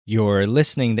You're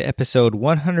listening to episode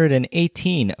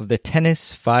 118 of the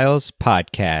Tennis Files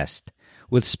podcast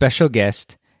with special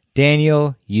guest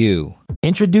Daniel Yu.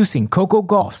 Introducing Coco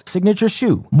Gauff's signature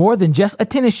shoe. More than just a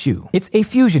tennis shoe. It's a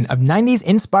fusion of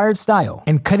 90s-inspired style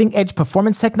and cutting-edge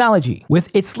performance technology.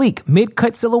 With its sleek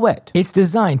mid-cut silhouette, it's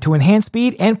designed to enhance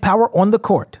speed and power on the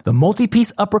court. The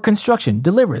multi-piece upper construction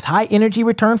delivers high-energy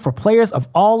return for players of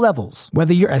all levels.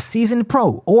 Whether you're a seasoned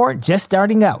pro or just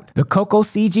starting out, the Coco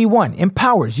CG1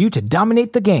 empowers you to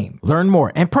dominate the game. Learn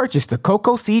more and purchase the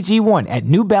Coco CG1 at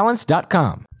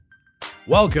NewBalance.com.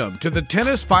 Welcome to the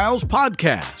Tennis Files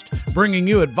podcast, bringing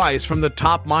you advice from the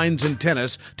top minds in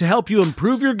tennis to help you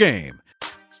improve your game.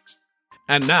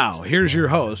 And now, here's your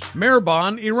host,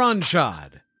 Mehrbon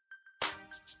Iranshad.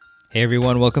 Hey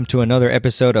everyone, welcome to another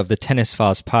episode of the Tennis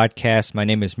Files podcast. My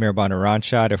name is Mehrbon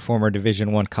Iranshad, a former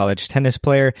Division I college tennis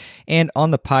player, and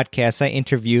on the podcast I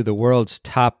interview the world's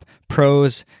top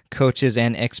pros, coaches,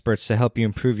 and experts to help you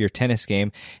improve your tennis game.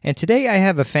 And today I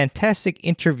have a fantastic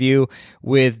interview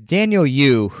with Daniel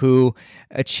Yu, who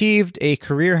achieved a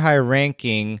career-high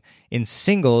ranking in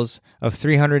singles of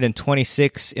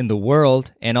 326 in the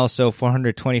world and also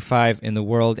 425 in the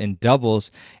world in doubles.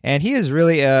 And he is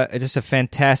really just a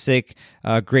fantastic,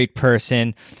 great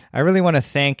person. I really want to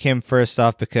thank him first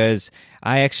off because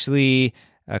I actually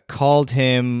called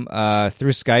him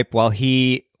through Skype while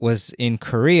he was in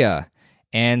Korea.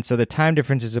 And so the time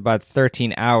difference is about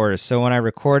 13 hours. So when I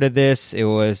recorded this, it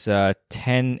was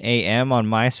 10 a.m. on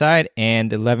my side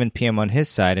and 11 p.m. on his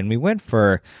side. And we went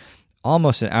for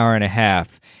almost an hour and a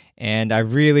half. And I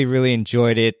really, really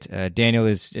enjoyed it. Daniel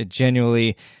is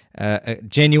genuinely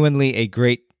a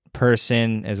great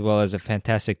person as well as a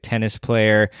fantastic tennis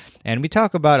player, and we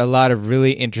talk about a lot of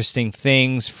really interesting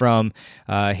things from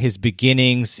his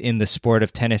beginnings in the sport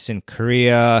of tennis in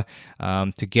Korea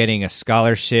to getting a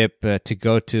scholarship to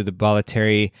go to the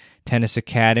Bollettieri Tennis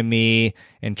Academy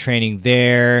and training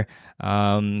there,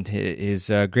 his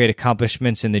great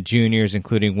accomplishments in the juniors,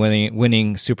 including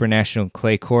winning Supernational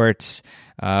clay courts,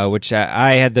 which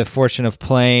I had the fortune of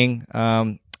playing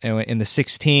in the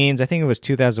 16s. I think it was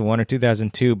 2001 or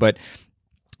 2002, but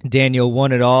Daniel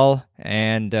won it all,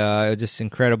 and it was just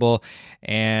incredible.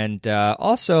 And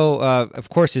also, of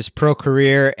course, his pro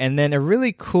career, and then a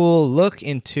really cool look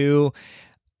into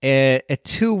a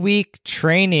 2-week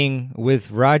training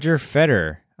with Roger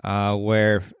Federer,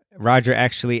 where Roger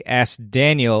actually asked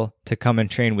Daniel to come and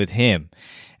train with him.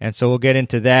 And so we'll get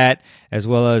into that, as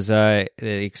well as the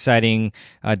exciting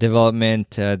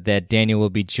development that Daniel will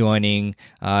be joining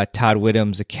Todd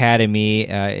Whittam's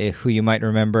Academy, who you might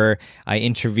remember. I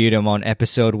interviewed him on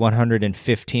episode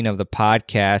 115 of the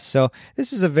podcast. So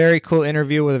this is a very cool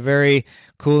interview with a very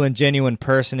cool and genuine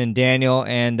person in Daniel,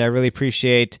 and I really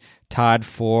appreciate Todd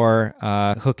for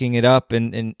hooking it up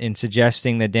and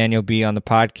suggesting that Daniel be on the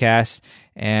podcast,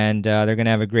 and they're going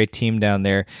to have a great team down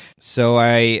there. So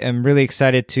I am really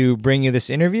excited to bring you this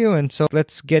interview, and so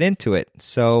let's get into it.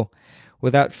 So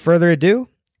without further ado,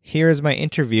 here is my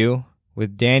interview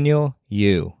with Daniel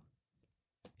Yu.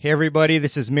 Hey everybody,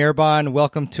 this is Mehrbon.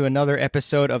 Welcome to another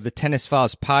episode of the Tennis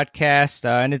Files podcast.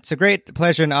 And it's a great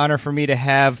pleasure and honor for me to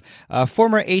have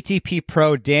former ATP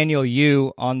pro Daniel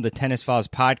Yu on the Tennis Files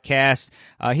podcast.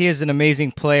 He is an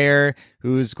amazing player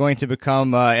who's going to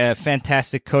become a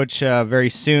fantastic coach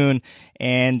very soon.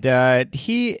 And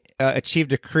he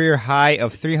achieved a career high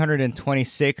of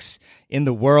 326 in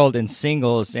the world in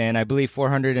singles, and I believe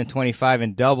 425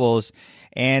 in doubles.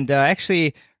 And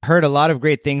actually heard a lot of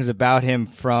great things about him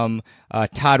from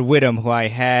Todd Whittam, who I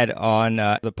had on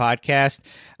the podcast.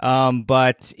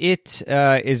 But it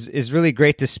is really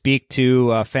great to speak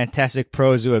to fantastic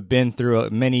pros who have been through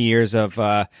many years of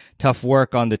tough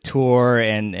work on the tour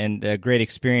and great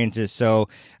experiences. So,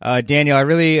 Daniel, I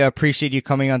really appreciate you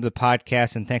coming on the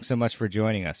podcast, and thanks so much for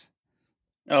joining us.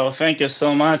 Oh, thank you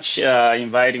so much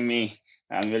inviting me.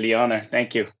 I'm really honored.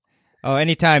 Thank you. Oh,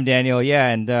 anytime, Daniel. Yeah,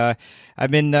 and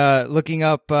I've been looking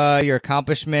up your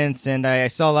accomplishments, and I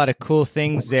saw a lot of cool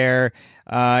things there.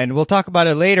 And we'll talk about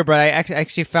it later. But I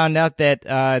actually found out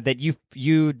that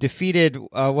you defeated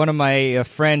one of my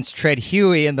friends, Treat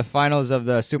Huey, in the finals of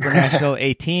the Supernational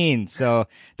 18. So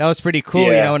that was pretty cool.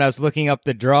 Yeah. You know, when I was looking up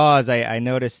the draws, I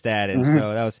noticed that, and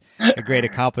so that was a great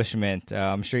accomplishment.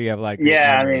 I'm sure you have a lot of great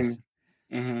memories.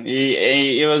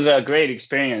 It was a great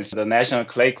experience. The national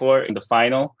clay court in the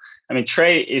final. I mean,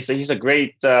 Trey he's a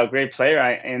great player,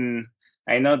 and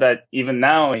I know that even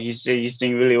now he's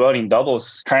doing really well in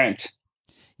doubles current.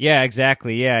 Yeah,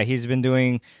 exactly. Yeah, he's been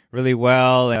doing really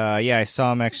well. I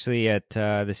saw him actually at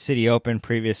the City Open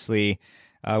previously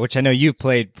which I know you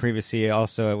played previously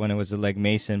also when it was a Legg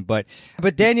Mason. But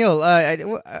Daniel,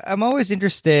 I'm always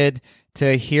interested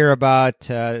to hear about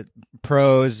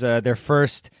pros, their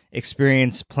first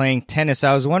experience playing tennis.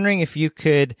 I was wondering if you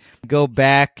could go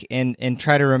back and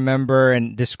try to remember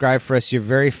and describe for us your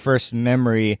very first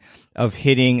memory of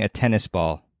hitting a tennis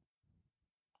ball.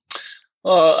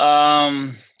 Well,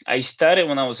 I started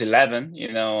when I was 11.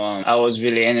 I was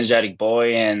really energetic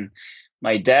boy, and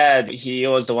my dad, he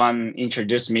was the one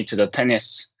introduced me to the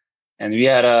tennis. And we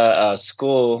had a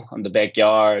school on the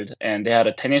backyard, and they had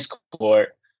a tennis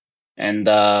court. And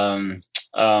that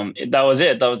was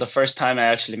it. That was the first time I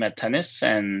actually met tennis.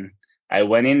 And I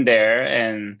went in there,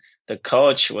 and the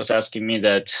coach was asking me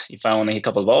that if I want to hit a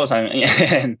couple of balls,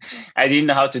 and I didn't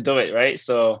know how to do it, right?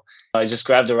 So I just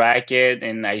grabbed the racket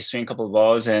and I swing a couple of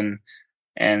balls, and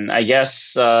I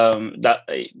guess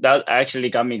that actually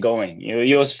got me going.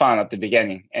 It was fun at the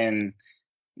beginning, and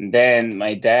then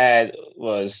my dad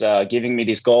was giving me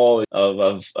this goal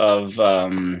of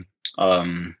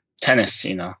tennis,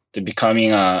 to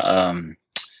becoming a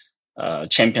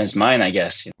champion's mind, I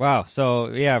guess. Wow.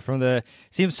 So yeah,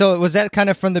 so was that kind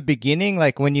of from the beginning,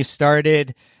 like when you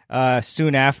started?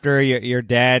 Soon after your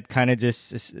dad kind of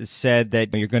just said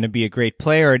that you're going to be a great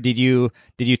player, or did you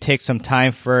take some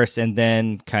time first and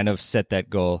then kind of set that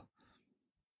goal?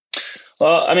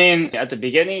 Well, I mean, at the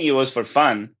beginning it was for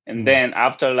fun, and then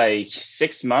after like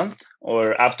 6 months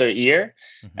or after a year,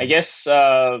 I guess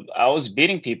I was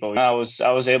beating people. I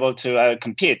was able to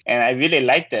compete, and I really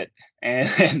liked it.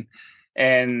 And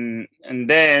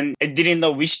then I didn't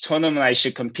know which tournament I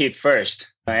should compete first.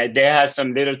 They had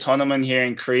some little tournament here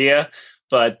in Korea,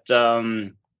 but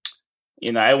I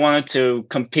wanted to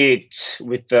compete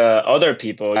with the other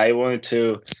people. I wanted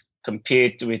to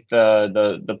compete with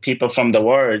the people from the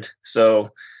world. So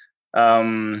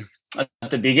at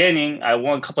the beginning, I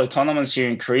won a couple of tournaments here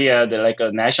in Korea. They're like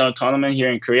a national tournament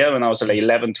here in Korea when I was like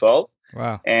 11, 12.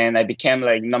 Wow. And I became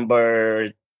like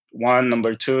number 1,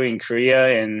 number 2 in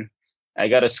Korea, and I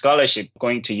got a scholarship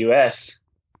going to US.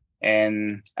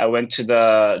 And I went to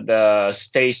the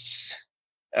States.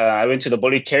 I went to the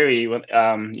military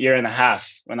year and a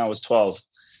half when I was 12.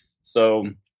 So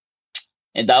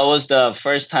and that was the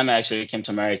first time I actually came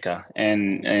to America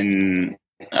and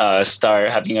start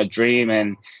having a dream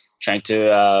and trying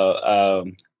to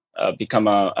become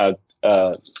a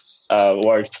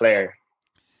world player.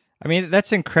 I mean,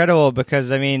 that's incredible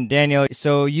because, I mean, Daniel,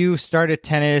 so you started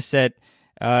tennis at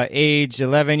age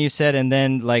 11, you said, and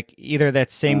then like either that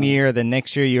same year or the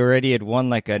next year, you already had won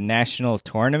like a national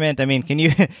tournament. I mean, can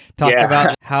you talk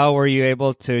about how were you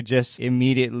able to just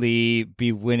immediately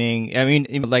be winning? I mean,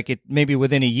 like it maybe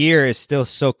within a year is still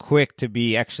so quick to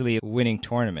be actually winning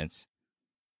tournaments.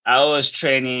 I was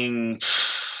training.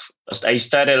 I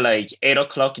started like 8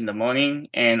 o'clock in the morning,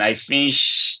 and I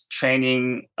finished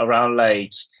training around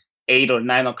like 8 or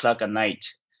 9 o'clock at night.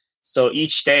 So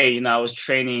each day, I was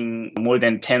training more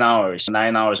than 10 hours,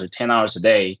 9 hours or 10 hours a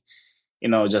day,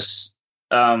 just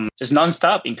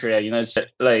nonstop in Korea. It's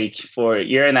like for a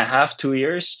year and a half, 2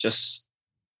 years, just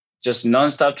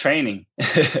nonstop training.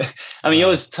 I mean, it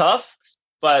was tough,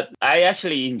 but I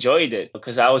actually enjoyed it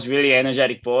because I was really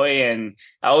energetic boy. And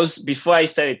before I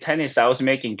started tennis, I was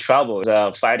making trouble,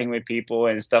 fighting with people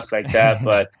and stuff like that.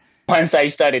 But once I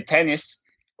started tennis,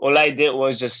 all I did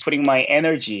was just putting my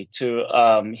energy to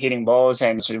hitting balls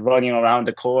and running around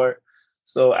the court.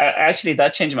 So actually,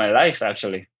 that changed my life,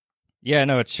 actually. Yeah,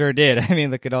 no, it sure did. I mean,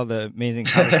 look at all the amazing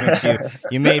accomplishments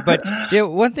you made. But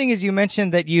one thing is you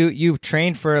mentioned that you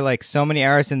trained for like so many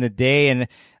hours in the day. And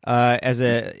as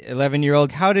a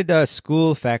 11-year-old, how did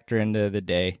school factor into the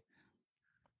day?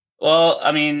 Well,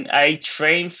 I mean, I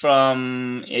trained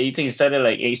from, I think it started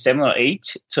like 7 or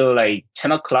 8 to like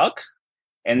 10 o'clock.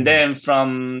 And then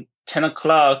from 10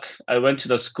 o'clock, I went to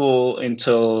the school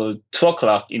until 2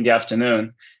 o'clock in the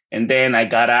afternoon. And then I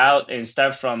got out and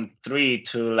start from 3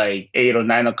 to like 8 or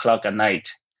 9 o'clock at night.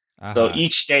 Uh-huh. So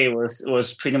each day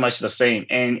was pretty much the same.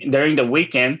 And during the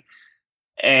weekend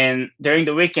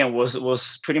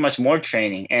was pretty much more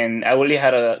training. And I only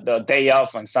had the day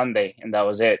off on Sunday, and that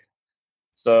was it.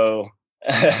 So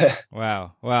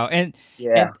Wow. And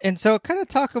so kind of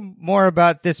talk more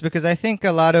about this, because I think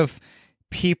a lot of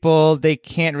people, they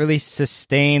can't really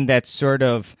sustain that sort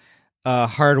of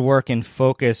hard work and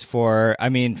focus for, I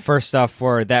mean, first off,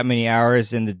 for that many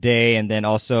hours in the day, and then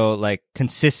also like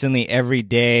consistently every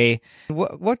day.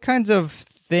 What kinds of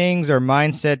things or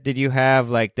mindset did you have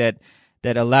like that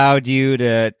allowed you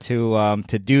to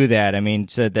do that? I mean,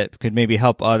 so that could maybe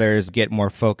help others get more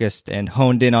focused and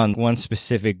honed in on one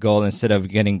specific goal instead of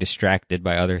getting distracted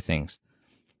by other things.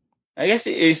 I guess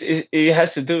it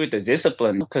has to do with the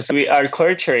discipline because our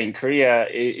culture in Korea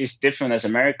is different as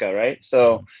America, right?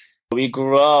 So we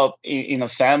grew up in a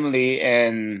family,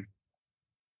 and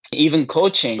even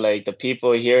coaching, like the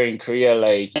people here in Korea,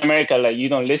 like in America, like you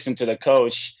don't listen to the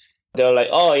coach. They're like,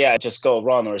 oh yeah, just go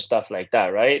run or stuff like that,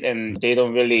 right? And they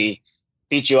don't really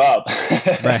beat you up.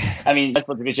 Right. I mean, that's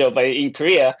what to beat you up. But in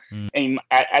Korea,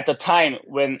 at the time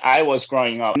when I was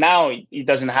growing up, now it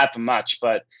doesn't happen much.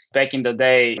 But back in the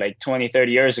day, like 20,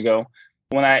 30 years ago,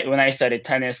 when I started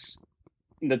tennis,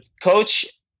 the coach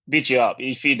beat you up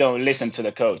if you don't listen to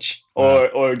the coach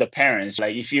or the parents.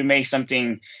 Like if you make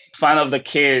something fun of the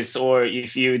kids, or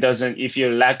if you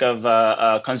lack of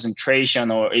concentration,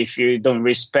 or if you don't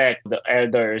respect the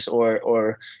elders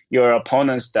or your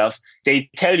opponent's stuff,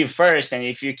 they tell you first, and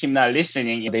if you keep not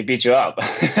listening, they beat you up.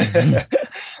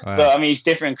 Wow. So I mean, it's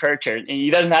different culture.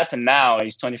 It doesn't happen now.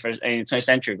 It's 20th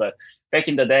century, but back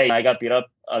in the day, I got beat up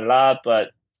a lot. But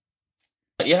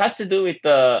it has to do with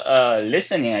the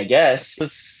listening, I guess.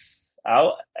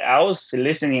 I was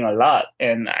listening a lot,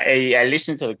 and I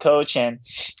listened to the coach, and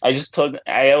I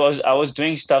was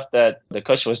doing stuff that the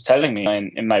coach was telling me,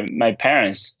 and my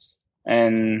parents,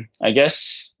 and I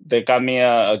guess they got me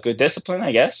a good discipline,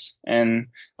 I guess, and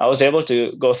I was able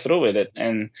to go through with it.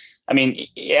 And I mean,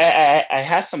 yeah, I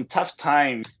had some tough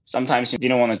time. Sometimes you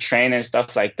didn't want to train and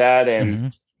stuff like that,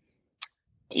 and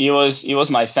it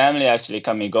was my family actually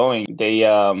got me going. They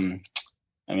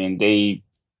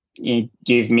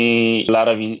give me a lot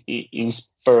of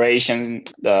inspiration,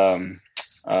 the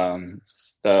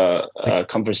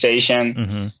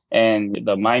conversation and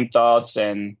the mind thoughts,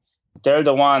 and they're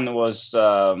the one was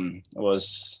got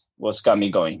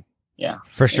me going. Yeah,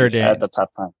 for sure, Dan. At the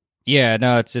tough time. Yeah,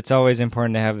 no, it's always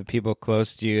important to have the people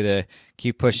close to you to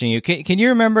keep pushing you. Can you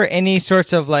remember any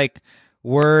sorts of like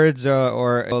words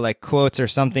or like quotes or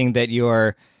something that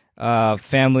your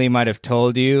family might have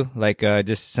told you, like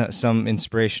just some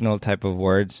inspirational type of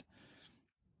words?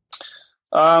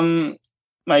 My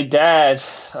dad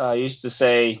used to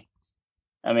say,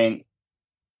 I mean,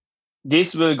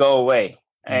 this will go away.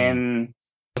 And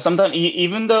sometimes,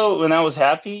 even though when I was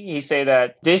happy, he said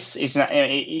that this is not,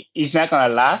 it's not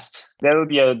gonna last. There will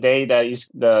be a day that is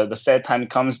the sad time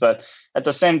comes. But at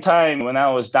the same time, when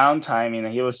I was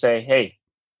downtime, he would say, hey,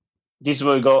 this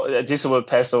will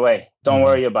pass away. Don't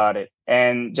worry about it.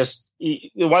 And just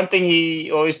one thing he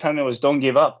always told me was, don't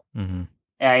give up. And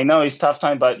I know it's tough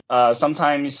time, but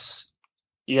sometimes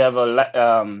you have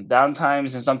down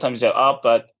times, and sometimes you're up.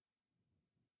 But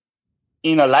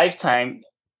in a lifetime,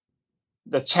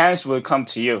 the chance will come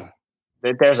to you.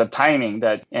 There's a timing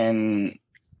that, and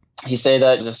he said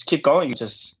that just keep going.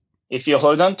 Just if you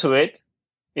hold on to it,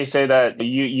 he said that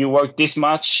you work this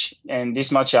much and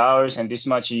this much hours and this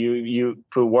much you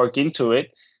put work into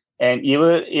it, and it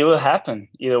will happen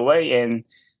either way. And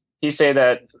he said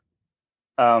that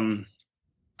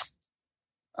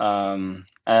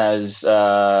as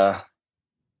I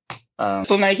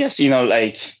guess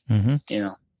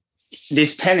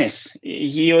this tennis,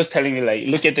 he was telling me, like,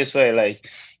 look at this way, like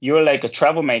you're like a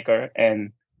troublemaker,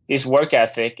 and this work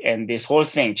ethic and this whole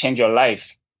thing change your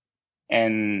life,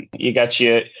 and you got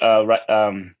you a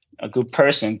good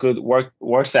person, good work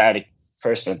ethic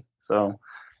person. So,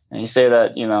 and he said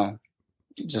that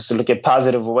just look at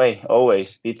positive way,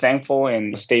 always be thankful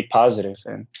and stay positive.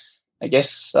 And I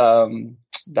guess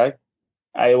that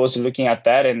I was looking at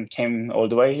that and came all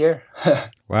the way here.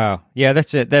 Wow. Yeah,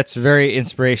 that's it. That's very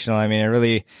inspirational. I mean, I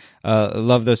really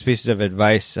love those pieces of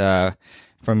advice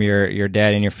from your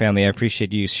dad and your family. I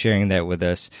appreciate you sharing that with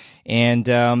us. And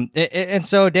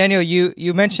so, Daniel,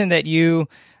 you mentioned that you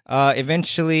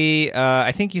eventually,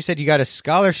 I think you said you got a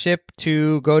scholarship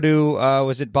to go to,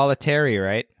 was it Bollettieri,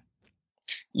 right?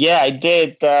 Yeah, I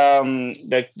did.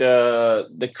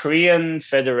 The Korean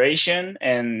Federation,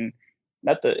 and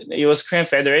it was Korean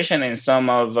Federation, and some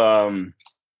of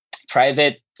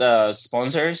private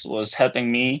sponsors was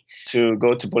helping me to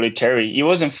go to Bollettieri. It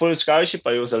wasn't full scholarship,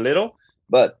 but it was a little.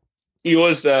 But it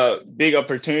was a big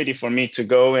opportunity for me to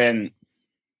go and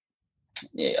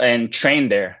train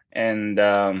there. And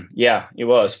yeah, it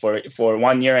was for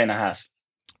 1 year and a half.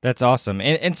 That's awesome.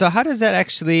 And so how does that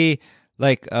actually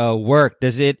work?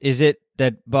 Is it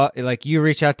that like you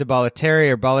reach out to Bollettieri,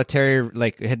 or Bollettieri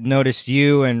like had noticed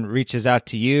you and reaches out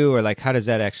to you, or like how does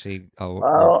that actually work?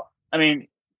 Well, I mean,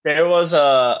 there was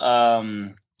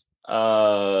a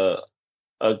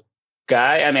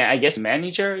guy, I mean, I guess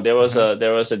manager. There was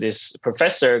this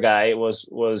professor guy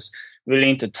was really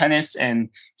into tennis, and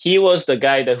he was the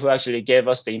guy who actually gave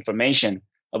us the information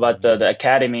about the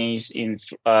academies in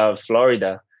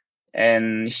Florida.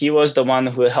 And he was the one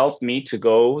who helped me to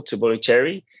go to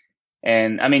Bollettieri.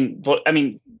 And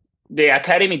the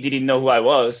academy didn't know who I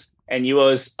was, and it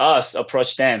was us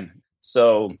approach them.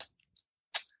 So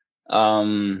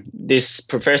this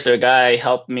professor guy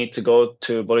helped me to go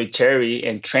to Bollettieri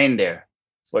and train there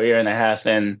for a year and a half.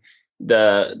 And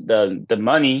the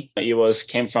money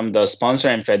came from the sponsor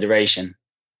and federation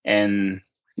and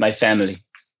my family.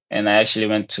 And I actually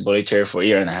went to Bollettieri for a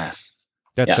year and a half.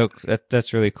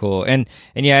 That's really cool. And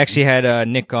yeah, I actually had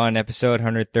Nick on episode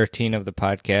 113 of the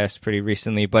podcast pretty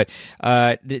recently, but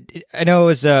I know it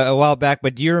was a while back,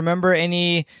 but do you remember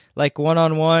any like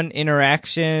one-on-one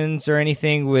interactions or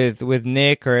anything with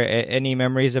Nick, or any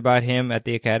memories about him at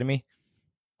the academy?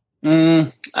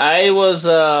 I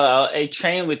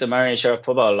trained with the Maria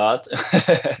Sharapova a lot.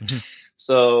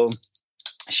 So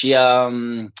she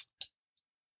when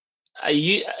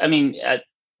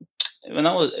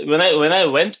I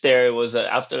went there, it was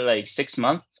after like 6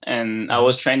 months, and I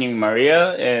was training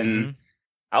Maria, and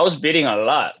I was beating a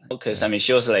lot because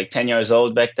she was like 10 years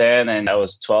old back then, and I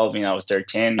was 12, I was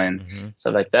 13, and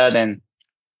stuff like that. And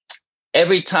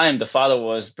every time the father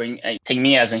was take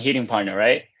me as a hitting partner,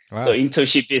 right? Wow. So until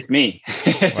she beats me.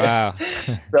 Wow.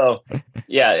 So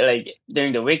yeah, like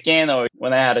during the weekend or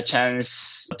when I had a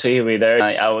chance to hit with her,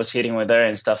 I was hitting with her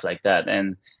and stuff like that.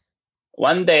 And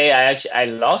one day I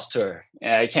lost her.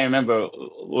 I can't remember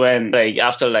when, like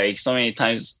after like so many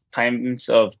times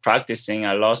of practicing,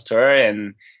 I lost her,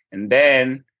 and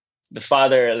then the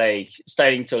father like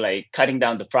starting to like cutting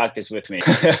down the practice with me.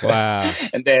 Wow.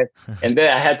 and then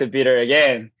I had to beat her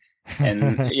again.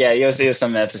 And yeah, you'll see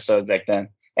some episode back then.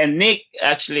 And Nick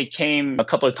actually came a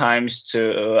couple of times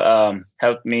to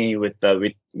help me with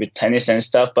tennis and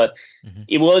stuff, but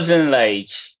it wasn't like,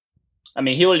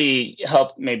 he only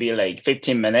helped maybe like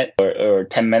 15 minutes or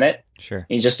 10 minutes. Sure.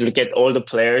 He just look at all the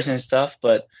players and stuff.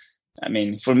 But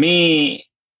for me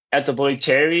at the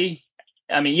Bollettieri,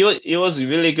 it was a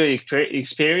really good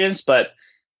experience, but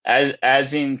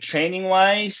as in training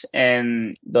wise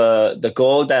and the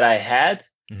goal that I had,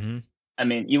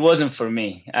 it wasn't for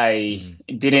me.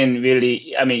 It didn't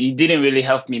really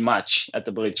help me much at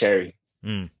the Bollettieri.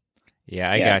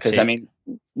 Yeah, I got you. Because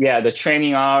the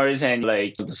training hours and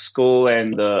like the school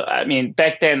and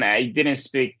back then I didn't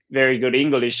speak very good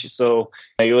English, so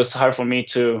it was hard for me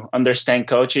to understand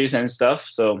coaches and stuff.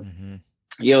 So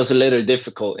it was a little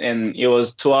difficult, and it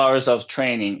was 2 hours of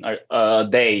training a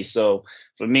day. So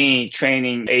for me,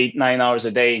 training 8-9 hours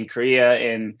a day in Korea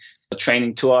and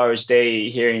training 2 hours a day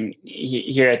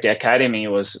here at the academy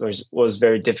was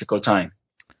very difficult time.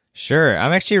 Sure,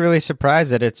 I'm actually really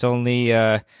surprised that it's only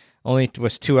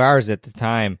was 2 hours at the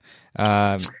time.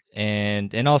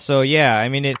 And also, yeah,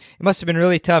 it must have been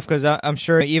really tough, because I'm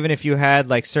sure even if you had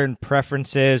like certain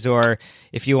preferences, or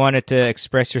if you wanted to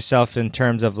express yourself in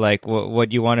terms of like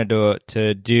what you wanted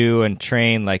to do and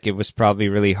train, like it was probably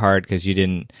really hard because you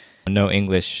didn't know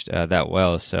English that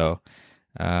well. So,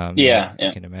 I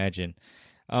can imagine.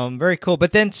 Very cool.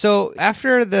 But then, so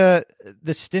after the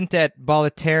stint at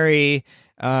Bollettieri,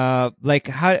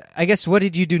 what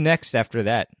did you do next after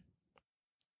that?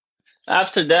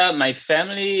 After that, my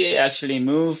family actually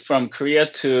moved from Korea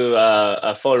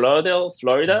to Fort Lauderdale,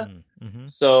 Florida.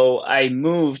 So I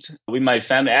moved with my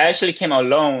family. I actually came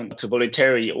alone to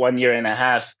Bollettieri 1 year and a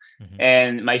half.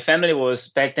 And my family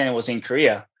back then was in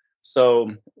Korea.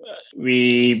 So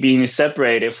we been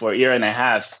separated for a year and a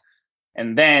half.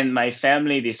 And then my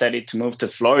family decided to move to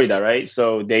Florida, right?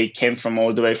 So they came from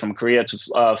all the way from Korea to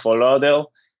Fort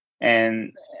Lauderdale.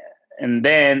 And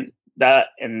then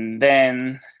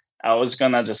I was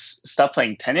gonna just stop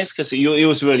playing tennis because it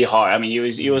was really hard.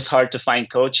 It was hard to find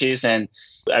coaches, and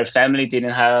our family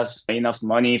didn't have enough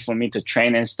money for me to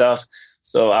train and stuff.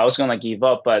 So I was gonna give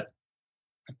up. But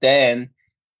then,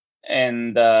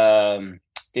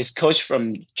 this coach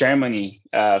from Germany,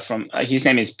 his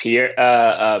name is Peter.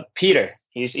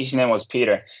 His name was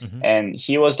Peter, and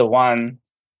he was the one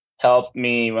helped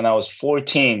me when I was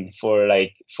 14 for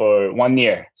 1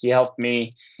 year. He helped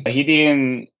me. He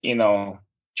didn't,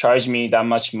 charge me that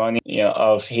much money,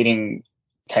 of hitting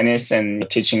tennis and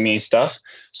teaching me stuff.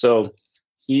 So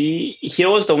he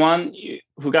was the one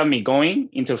who got me going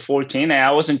into 14, and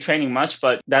I wasn't training much,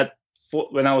 but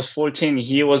when I was 14,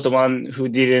 he was the one who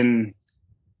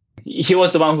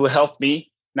helped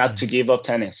me not to give up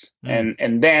tennis.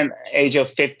 And then age of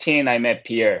 15, I met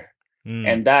Pierre.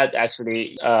 And that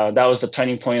actually, that was the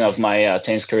turning point of my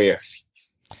tennis career.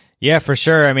 Yeah, for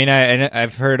sure.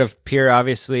 I've heard of Pierre,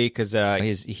 obviously, because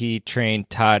he trained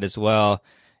Todd as well,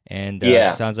 and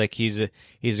sounds like he's a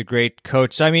great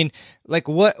coach. So,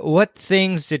 what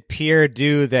things did Pierre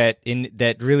do that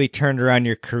really turned around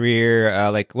your career?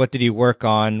 What did he work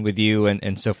on with you,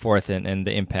 and so forth, and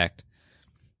the impact?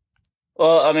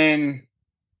 Well, I mean,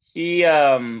 he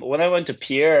when I went to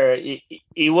Pierre,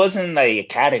 it wasn't like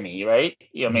academy, right?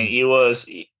 I mean,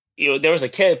 Mm-hmm. there was a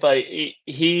kid, but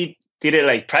he did it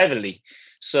like privately.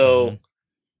 Mm-hmm. So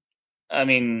I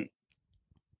mean,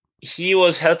 he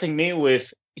was helping me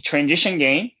with transition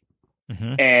game,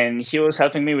 Mm-hmm. and he was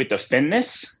helping me with the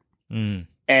fitness, Mm-hmm.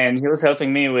 and he was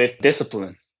helping me with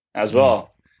discipline as Mm-hmm.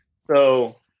 well.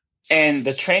 So, and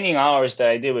the training hours that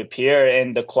I did with Pierre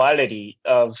and the quality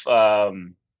of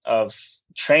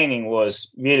training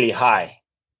was really high.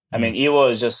 I Mm-hmm. mean, it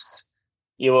was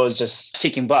just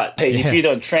kicking butt. If Yeah. you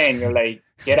don't train, you're like,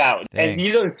 get out. And Dang.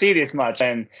 you don't see this much.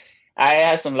 And I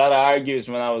had some lot of arguments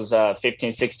when I was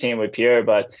 15, 16 with Pierre,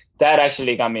 but that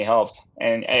actually got me helped.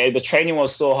 And the training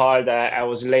was so hard that I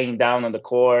was laying down on the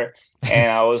court and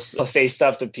I was say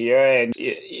stuff to Pierre, and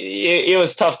it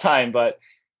was tough time, but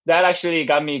that actually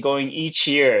got me going each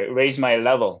year, raise my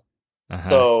level. Uh-huh.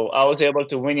 So I was able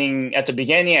to winning at the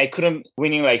beginning. I couldn't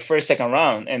winning like first, second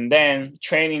round, and then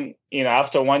training.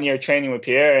 After 1 year training with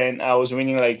Pierre, and I was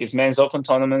winning like these men's open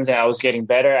tournaments, and I was getting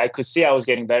better. I could see I was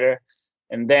getting better,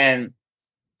 and then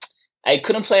I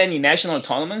couldn't play any national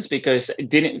tournaments because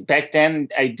back then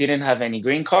I didn't have any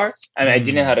green card. I mean, I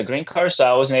didn't Mm. have a green card, so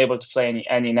I wasn't able to play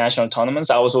any national tournaments.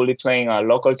 I was only playing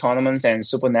local tournaments and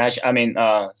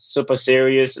super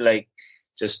serious, like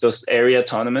just those area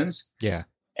tournaments. Yeah.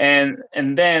 And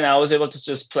then I was able to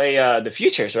just play the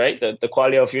futures, right? The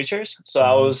quality of futures. So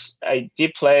Mm-hmm. I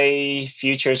did play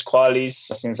futures qualies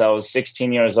since I was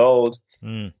 16 years old,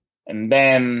 Mm. and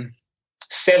then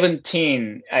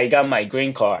 17 I got my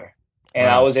green card, and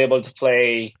I Wow. was able to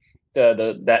play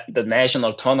the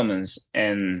national tournaments,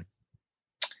 and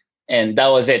that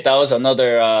was it. That was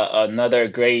another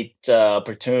great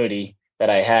opportunity that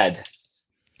I had,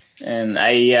 and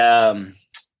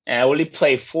I only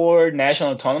played four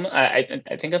national tournaments.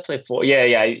 I think I played four.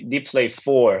 Yeah, I did play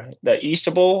four: the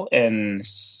Easter Bowl and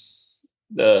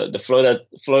the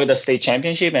Florida State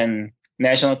Championship and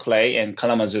National Clay and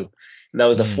Kalamazoo. That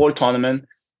was the Mm. fourth tournament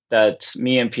that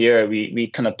me and Pierre we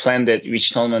kind of planned it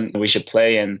which tournament we should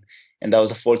play, and that was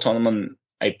the fourth tournament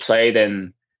I played,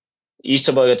 and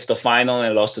Easter Bowl got to the final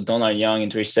and lost to Donald Young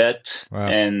in 3 sets, Wow.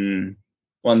 and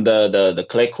won the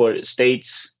clay court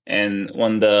states and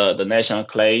won the national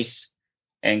clays,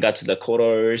 and got to the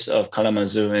quarters of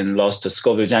Kalamazoo and lost to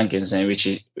Scoville Jenkins, and which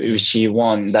he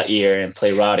won that year and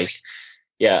played Roddick.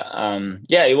 Yeah,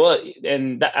 it was,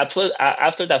 and I played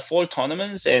after that four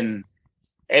tournaments, and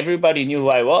everybody knew who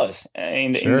I was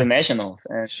in the Sure. nationals,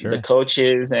 and Sure. the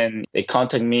coaches, and they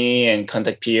contact me and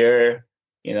contact Pierre.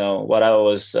 What I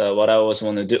want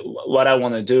to do, what I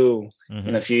want to do in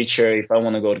Mm-hmm. the future, if I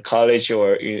want to go to college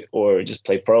or just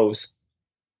play pros.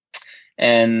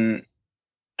 And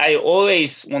I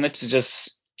always wanted to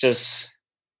just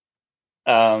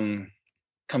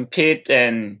compete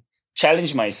and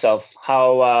challenge myself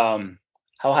how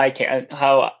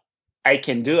I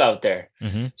can do out there.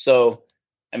 Mm-hmm. So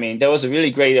I mean, there was a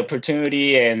really great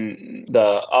opportunity and the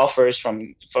offers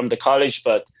from the college,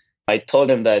 but I told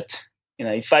them that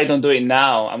if I don't do it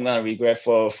now, I'm gonna regret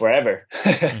for forever.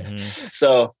 Mm-hmm.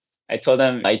 So I told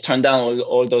them I turned down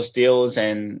all those deals,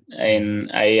 and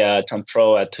I turned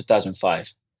pro at 2005,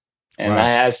 and Wow. I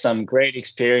had some great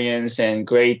experience and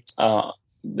great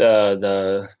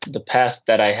the path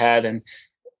that I had, and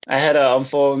I had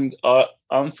an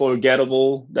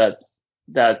unforgettable that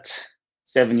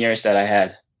 7 years that I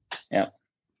had. Yeah.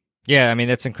 Yeah, I mean,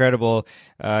 that's incredible,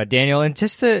 Daniel. And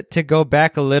just to go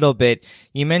back a little bit,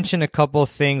 you mentioned a couple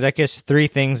things, I guess three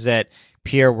things that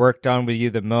Pierre worked on with you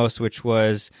the most, which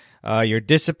was your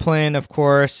discipline, of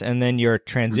course, and then your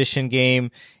transition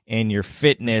game and your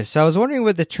fitness. So I was wondering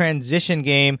with the transition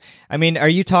game, I mean, are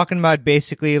you talking about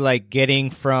basically like getting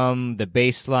from the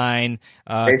baseline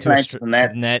Baseline to the to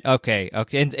net. the net? Okay.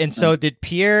 And so did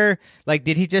Pierre, like,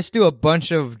 did he just do a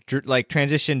bunch of like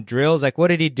transition drills? Like, what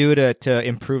did he do to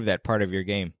improve that part of your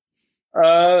game?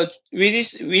 We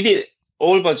did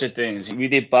all bunch of things. We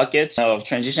did buckets of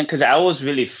transition because I was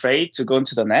really afraid to go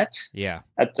into the net Yeah.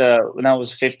 when I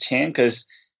was 15, because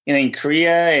in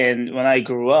Korea and when I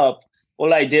grew up,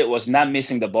 all I did was not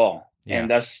missing the ball. Yeah. And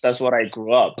that's what I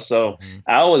grew up. So Mm-hmm.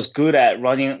 I was good at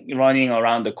running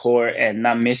around the court and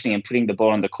not missing and putting the ball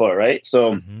on the court, right?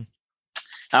 So Mm-hmm.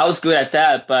 I was good at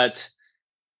that, but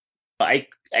I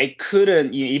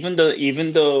couldn't, even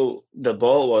though the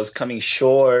ball was coming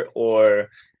short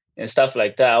and stuff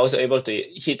like that, I was able to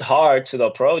hit hard to the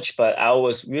approach, but I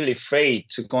was really afraid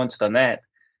to go into the net.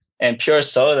 And Pierre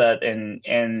saw that,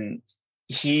 and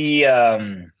he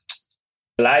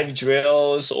live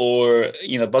drills or,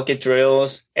 bucket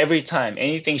drills, every time,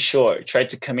 anything short, try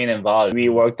to come in and volley. We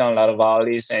worked on a lot of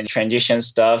volleys and transition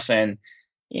stuff. And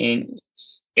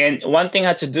one thing I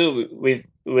had to do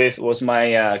with was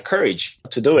my courage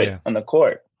to do it on the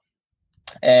court.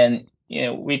 And,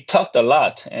 we talked a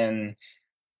lot, and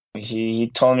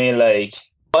he told me, like,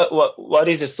 what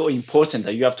is it so important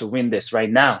that you have to win this right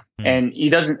now? And he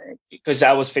doesn't, because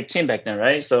I was 15 back then,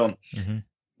 right? So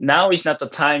now is not the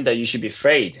time that you should be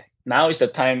afraid. Now is the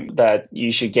time that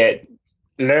you should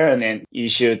learn, and you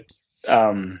should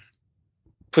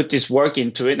put this work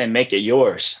into it and make it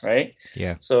yours, right?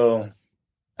 Yeah. So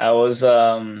I was,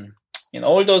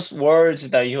 all those words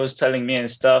that he was telling me and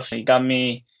stuff, it got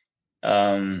me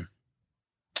going.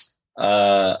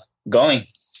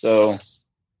 So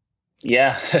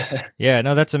yeah. Yeah,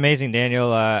 no, that's amazing,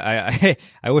 Daniel. I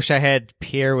wish I had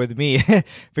Pierre with me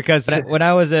because when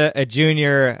I was a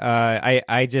junior,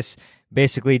 I just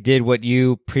basically did what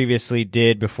you previously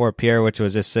did before Pierre, which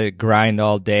was just grind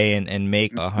all day and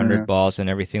make 100 balls and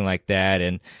everything like that.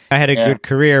 And I had a good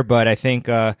career, but I think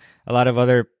a lot of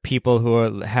other people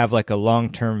who have like a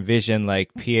long-term vision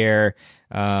like Pierre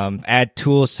add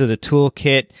tools to the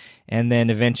toolkit, and then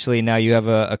eventually now you have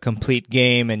a complete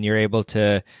game and you're able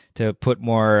to put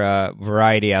more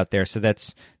variety out there. So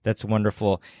that's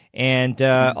wonderful. And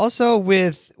also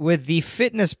with the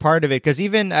fitness part of it, because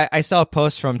even I saw a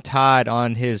post from Todd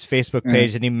on his Facebook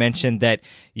page, and he mentioned that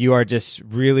you are just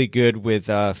really good with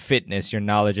fitness, your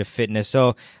knowledge of fitness.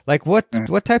 So like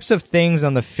what types of things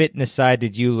on the fitness side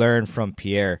did you learn from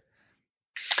Pierre?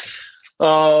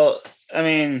 I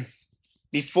mean,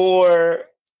 before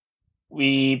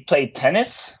we played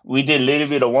tennis, we did a little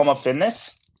bit of warm-up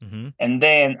fitness. And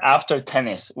then after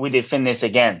tennis, we did fitness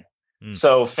again.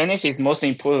 So fitness is most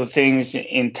important things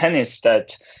in tennis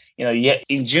that,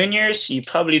 in juniors, you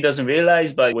probably doesn't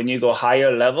realize, but when you go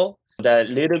higher level, that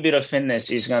little bit of fitness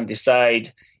is going to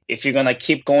decide if you're going to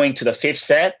keep going to the fifth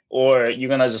set or you're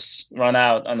going to just run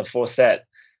out on the fourth set.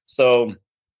 So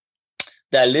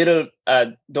that little,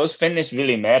 those fitness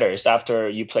really matters after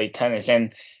you play tennis.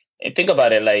 And think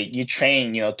about it, like you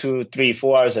train, 2, 3,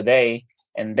 4 hours a day,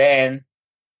 and then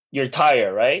you're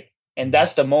tired, right? And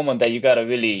that's the moment that you got to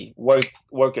really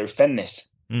work your fitness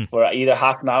for either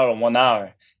half an hour or 1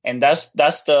 hour. And that's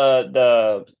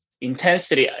the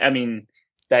intensity. I mean,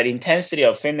 that intensity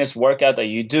of fitness workout that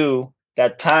you do,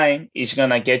 that time is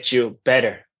going to get you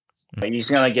better. It's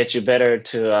going to get you better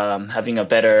to having a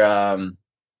better,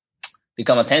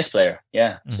 become a tennis player.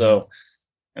 Yeah. So,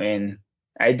 I mean,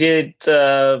 I did,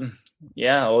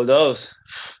 all those.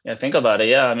 Yeah, think about it.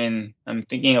 Yeah, I mean, I'm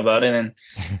thinking about it, and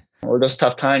all those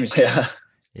tough times. Yeah.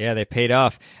 Yeah, they paid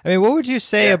off. I mean, what would you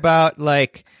say about,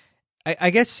 like,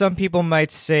 I guess some people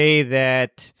might say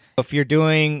that if you're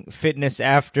doing fitness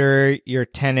after your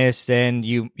tennis, then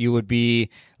you would be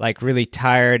like really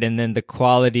tired, and then the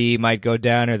quality might go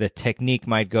down or the technique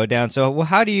might go down. So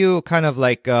how do you kind of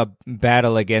like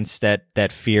battle against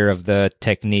that fear of the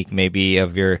technique, maybe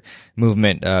of your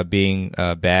movement being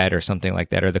bad or something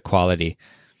like that, or the quality?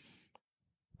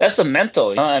 That's a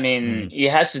mental. I mean,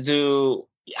 it has to do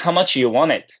how much you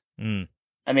want it.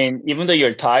 I mean, even though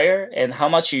you're tired, and how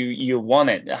much you want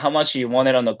it, how much you want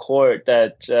it on the court,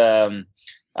 that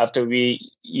after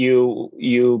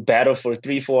you battle for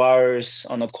 3-4 hours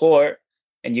on the court,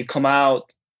 and you come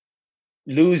out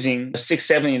losing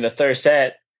 6-7 in the third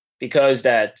set because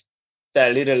that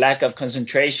little lack of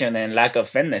concentration and lack of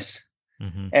fitness.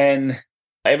 And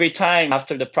every time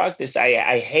after the practice,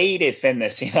 I hated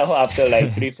fitness, after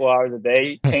like 3-4 hours a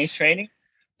day tennis training.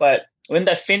 But when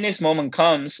that fitness moment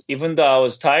comes, even though I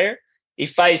was tired,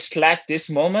 if I slack this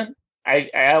moment,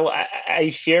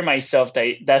 I fear myself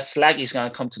that slack is going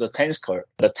to come to the tennis court,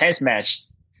 the tennis match.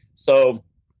 So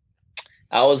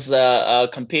I was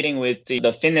competing with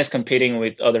the fitness, competing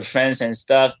with other friends and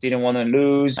stuff. Didn't want to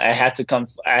lose. I have to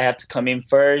come in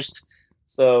first.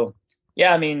 So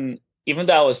yeah, I mean, even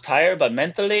though I was tired, but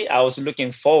mentally I was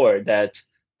looking forward that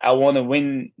I want to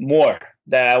win more.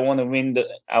 That I want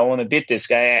to beat this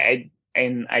guy.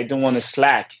 And I don't want to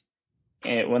slack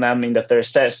when I'm in the third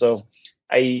set. So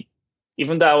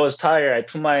even though I was tired, I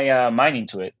put my mind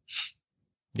into it.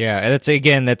 Yeah,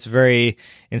 that's very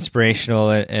inspirational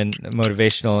and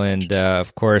motivational. And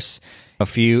of course,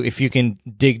 if you can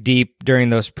dig deep during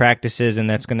those practices, and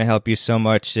that's going to help you so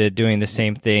much doing the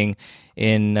same thing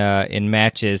in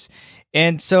matches.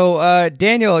 And so,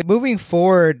 Daniel, moving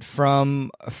forward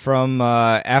from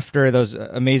after those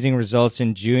amazing results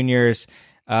in juniors,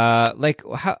 like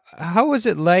how was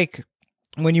it like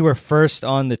when you were first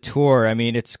on the tour, I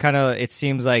mean, it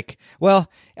seems like,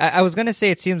 well, I was going to say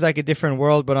it seems like a different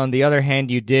world, but on the other hand,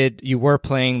 you were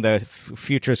playing the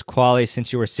Futures Quali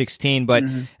since you were 16, but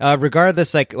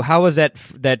regardless, like, how was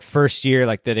that first year,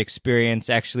 like that experience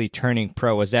actually turning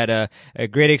pro? Was that a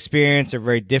great experience or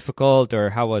very difficult,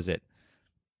 or how was it?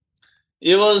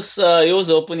 It was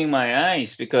opening my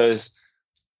eyes because,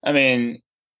 I mean,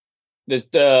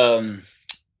 the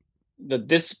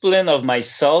discipline of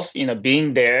myself,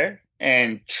 being there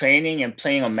and training and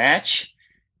playing a match.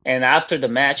 And after the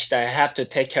match, that I have to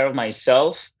take care of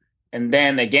myself. And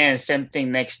then again, same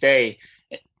thing next day.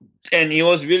 And it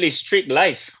was really strict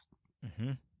life.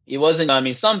 Mm-hmm. It wasn't, I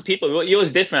mean, some people, it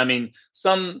was different. I mean,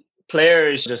 some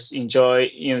players just enjoy,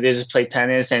 they just play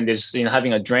tennis and just,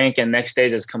 having a drink and next day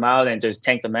just come out and just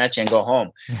tank the match and go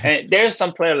home. And there's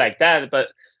some player like that, but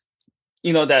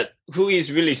that who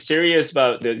is really serious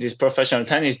about this professional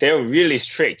tennis, they're really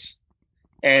strict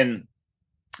and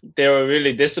they were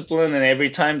really disciplined. And every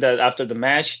time that after the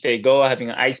match, they go having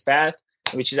an ice bath,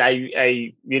 which is,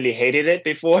 I really hated it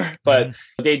before, but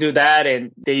they do that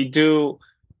and they do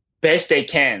best they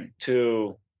can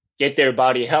to get their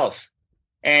body health.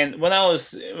 And when I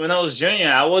was junior,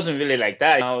 I wasn't really like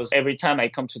that. Every time I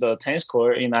come to the tennis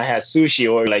court, I had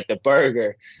sushi or like the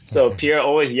burger. So Pierre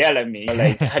always yelled at me,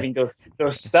 like having those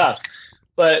stuff.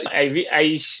 But I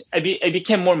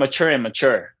became more mature and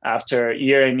mature after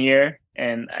year and year,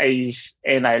 and I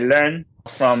learned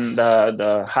from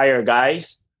the higher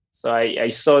guys. So I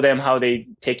saw them how they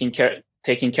taking care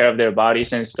of their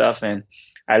bodies and stuff, and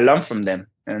I learned from them,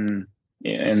 and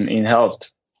it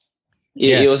helped.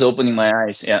 It was opening my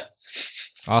eyes. Yeah.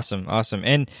 Awesome.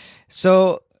 And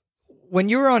so when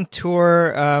you were on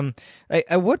tour,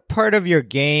 what part of your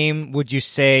game would you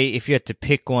say, if you had to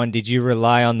pick one, did you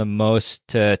rely on the most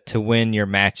to win your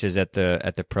matches at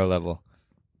the pro level?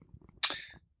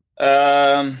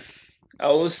 I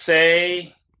would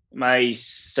say my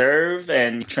serve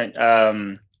and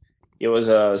it was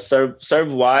a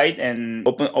serve wide and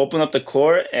open up the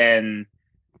court, and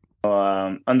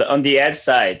on the edge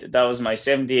side, that was my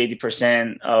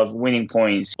 70-80% of winning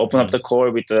points. Open up the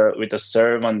court with the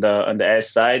serve on the edge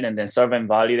side, and then serve and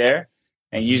volley there.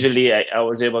 And usually I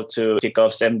was able to kick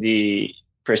off 70%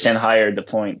 higher the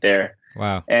point there.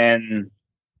 Wow. And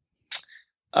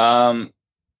I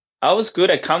was good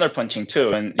at counter punching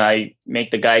too, and I make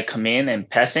the guy come in and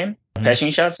passing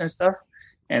shots and stuff.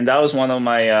 And that was one of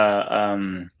my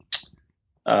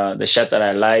the shot that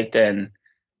I liked. And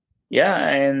yeah,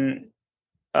 and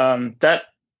that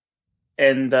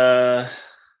and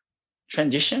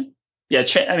transition. Yeah,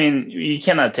 I mean, you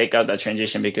cannot take out that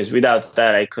transition, because without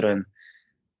that, I couldn't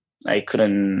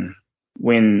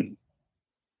win,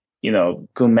 good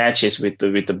matches with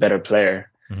the better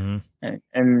player. Mm-hmm.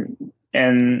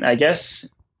 And I guess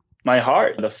my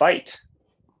heart, the fight,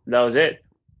 that was it.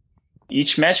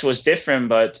 Each match was different,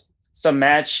 but some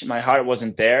match my heart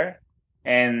wasn't there,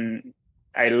 and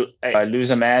I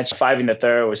lose a match 5 in the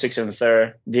third or 6 in the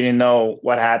third. Didn't know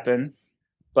what happened,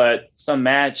 but some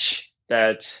match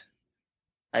that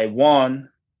I won,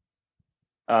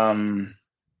 it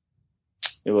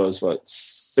was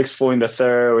 6-4 in the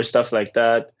third or stuff like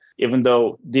that. Even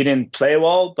though didn't play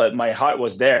well, but my heart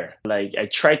was there. Like, I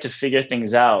tried to figure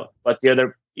things out, but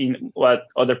what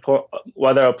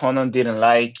other opponent didn't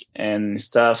like and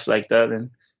stuff like that. And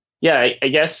yeah, I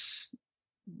guess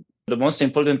the most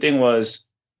important thing was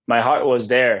my heart was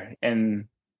there, and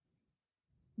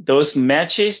those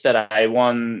matches that I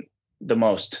won the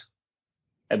most,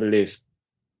 I believe.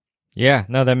 Yeah,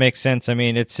 no, that makes sense. I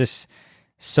mean, it's just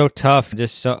so tough.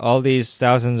 All these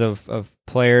thousands of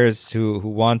players who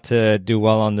want to do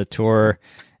well on the tour,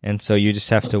 and so you just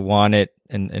have to want it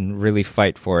and really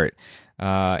fight for it.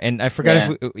 And I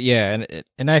forgot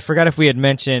I forgot if we had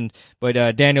mentioned,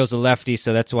 but Daniel's a lefty,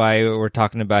 so that's why we're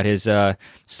talking about his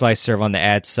slice serve on the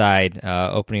ad side,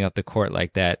 opening up the court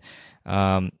like that.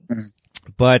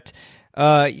 But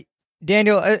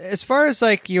Daniel, as far as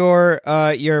like your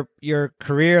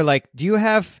career, like, do you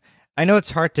have? I know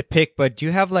it's hard to pick, but do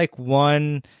you have like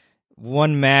one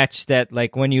match that,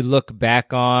 like, when you look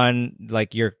back on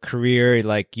like your career,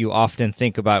 like you often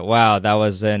think about, wow, that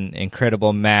was an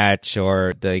incredible match,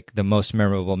 or the most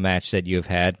memorable match that you've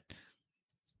had?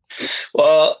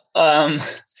 Well,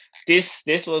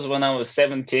 this was when I was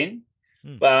 17,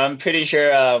 but I'm pretty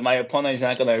sure my opponent is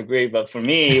not going to agree. But for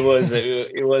me, it was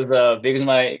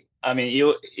because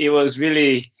it was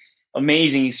really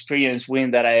amazing experience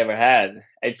win that I ever had.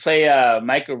 I play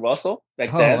Michael Russell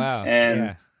back then, wow. and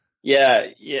yeah. yeah,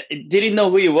 didn't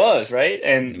know who he was, right?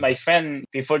 And my friend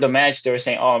before the match, they were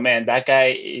saying, "Oh man, that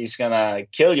guy is gonna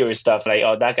kill you and stuff." Like,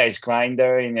 "Oh, that guy's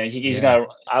grinder, he's gonna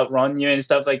outrun you and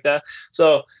stuff like that."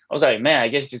 So I was like, "Man, I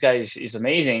guess this guy is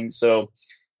amazing." So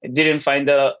I didn't find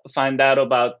out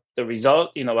about the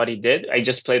result, what he did. I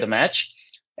just played the match.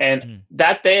 And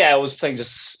that day I was playing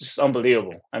just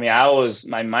unbelievable. I mean,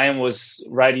 my mind was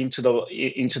right into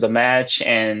the match,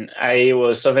 and I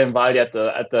was serving volley at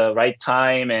the right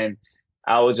time, and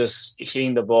I was just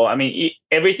hitting the ball. I mean,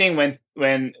 everything went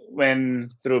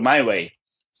through my way.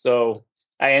 So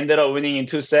I ended up winning in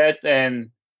 2 sets,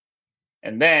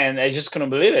 and then I just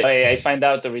couldn't believe it. I find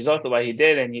out the results of what he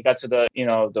did, and he got to the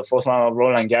fourth round of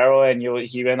Roland Garros, and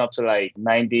he went up to like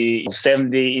 90,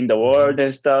 70 in the world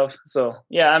and stuff. So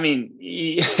yeah, I mean,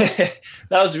 that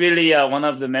was really one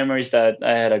of the memories that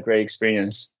I had a great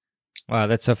experience. Wow,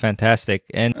 that's so fantastic.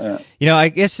 And, I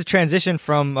guess the transition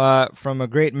from a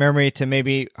great memory to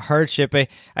maybe hardship, I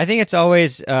think it's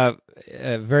always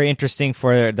very interesting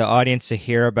for the audience to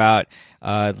hear about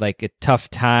like a tough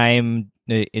time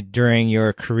during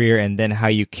your career, and then how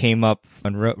you came up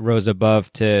and rose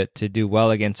above to do well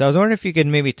again. So I was wondering if you could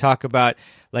maybe talk about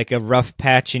like a rough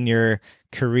patch in your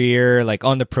career, like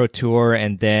on the pro tour,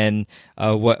 and then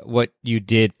what you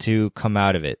did to come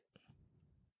out of it.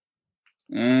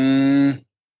 Well,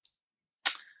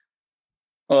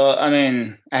 I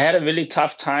mean, I had a really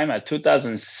tough time at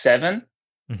 2007,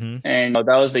 and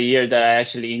that was the year that I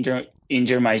actually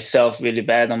injured myself really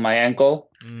bad on my ankle.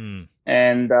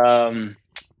 And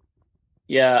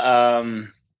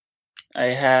I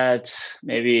had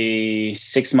maybe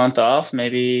 6 months off. I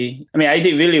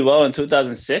did really well in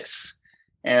 2006,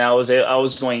 and I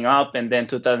was going up. And then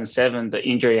 2007, the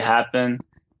injury happened,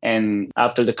 and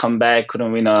after the comeback,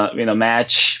 couldn't win a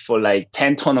match for like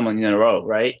 10 tournaments in a row.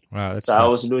 Right? Wow, that's so tough. I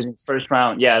was losing first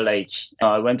round. Yeah,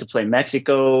 I went to play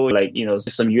Mexico,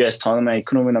 some U.S. tournament. I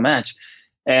couldn't win a match,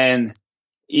 and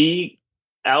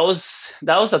that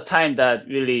was a time that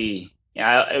really,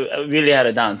 I really had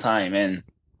a down time,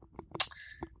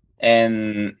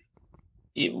 and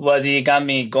what it got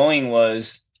me going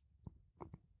was,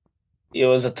 it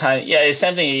was a time, it's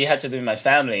something you had to do with my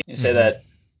family. He said that,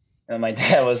 my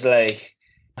dad was like,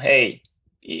 "Hey,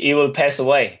 it will pass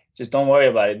away. Just don't worry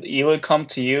about it. It will come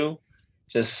to you.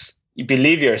 Just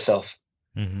believe yourself."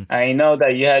 I know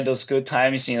that you had those good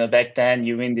times, back then,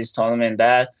 you win this tournament,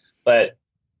 but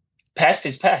past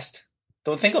is past.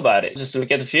 Don't think about it. Just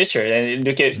look at the future and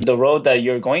look at the road that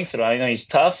you're going through. I know it's a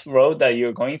tough road that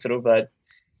you're going through, but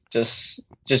just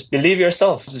believe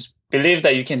yourself. Just believe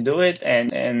that you can do it,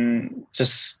 and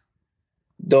just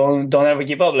don't ever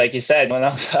give up. Like you said, when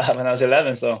I was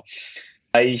 11. So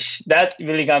that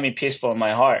really got me peaceful in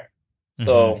my heart.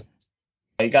 So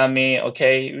it got me,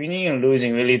 okay, winning and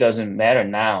losing really doesn't matter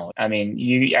now. I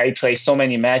mean, I play so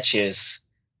many matches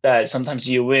that sometimes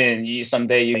you win,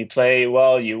 someday you play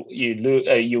well, you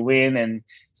win, and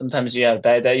sometimes you have a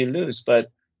bad day, you lose.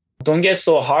 But don't get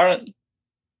so hard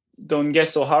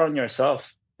on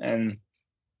yourself. And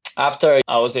after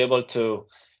I was able to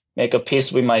make a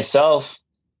peace with myself,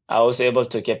 I was able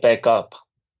to get back up.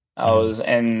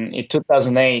 And in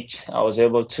 2008, I was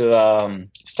able to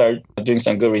start doing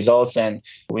some good results and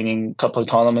winning a couple of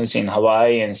tournaments in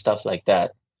Hawaii and stuff like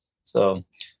that. So,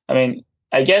 I mean,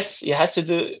 I guess it has to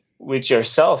do with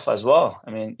yourself as well.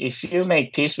 I mean, if you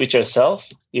make peace with yourself,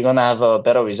 you're going to have a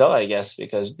better result, I guess,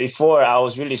 because before I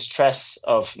was really stressed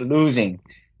of losing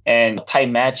and tight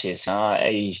matches.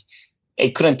 I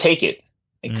couldn't take it.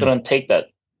 I couldn't take that.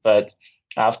 But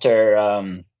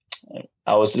after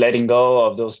I was letting go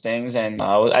of those things, and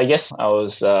I guess I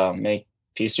was make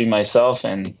peace with myself,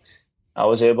 and I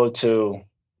was able to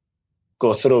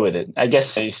go through with it. I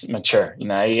guess it's mature.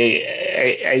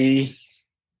 I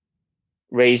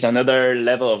raised another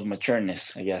level of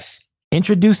matureness, I guess.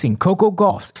 Introducing Coco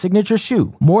Gauff's signature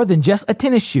shoe, more than just a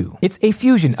tennis shoe. It's a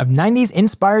fusion of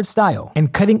 90s-inspired style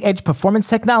and cutting-edge performance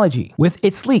technology with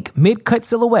its sleek mid-cut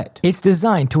silhouette. It's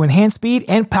designed to enhance speed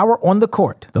and power on the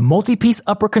court. The multi-piece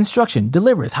upper construction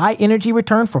delivers high-energy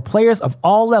return for players of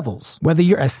all levels. Whether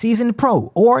you're a seasoned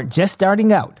pro or just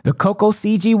starting out, the Coco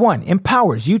CG1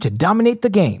 empowers you to dominate the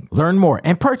game. Learn more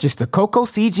and purchase the Coco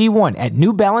CG1 at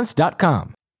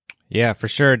NewBalance.com. Yeah, for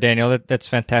sure, Daniel. That's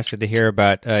fantastic to hear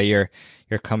about your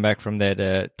comeback from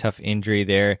that tough injury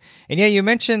there. And yeah, you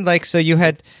mentioned so you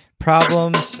had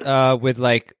problems with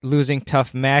losing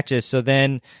tough matches. So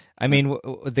then, I mean,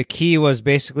 the key was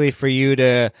basically for you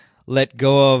to let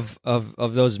go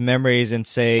of those memories and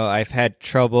say, I've had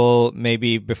trouble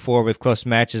maybe before with close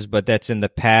matches, but that's in the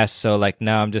past. So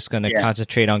now I'm just going to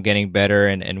concentrate on getting better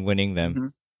and winning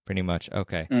them. pretty much.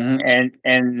 Okay.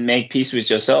 And make peace with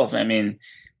yourself. I mean,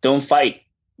 don't fight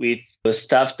with the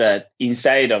stuff that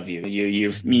inside of you.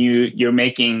 You're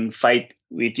making fight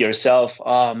with yourself.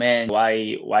 Oh man,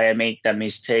 why I make that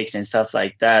mistakes and stuff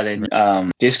like that,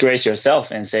 and disgrace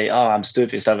yourself and say, oh, I'm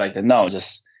stupid, stuff like that. No,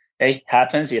 just hey,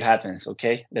 it happens.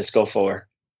 Okay, let's go forward.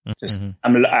 Just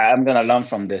I'm gonna learn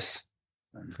from this.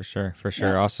 For sure.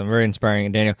 Yeah. Awesome. Very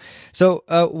inspiring, Daniel. So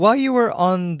while you were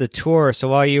on the tour,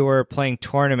 while you were playing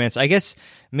tournaments, I guess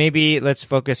maybe let's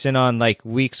focus in on like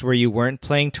weeks where you weren't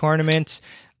playing tournaments.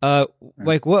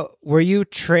 Like what were you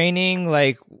training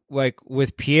like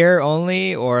with Pierre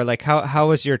only, or like how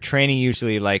was your training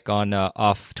usually like on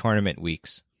off tournament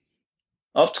weeks?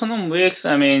 Off tournament weeks,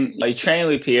 I mean, I train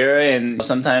with Pierre, and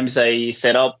sometimes I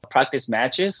set up practice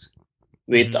matches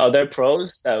with other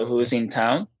pros who's in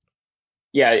town.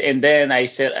 Yeah, and then I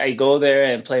go there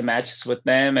and play matches with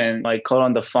them, and I call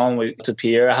on the phone to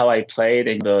Pierre how I played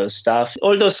and the stuff,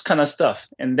 all those kind of stuff.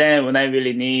 And then when I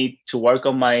really need to work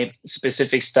on my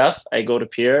specific stuff, I go to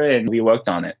Pierre and we worked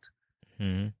on it.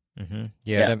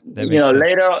 Yeah, that makes sense.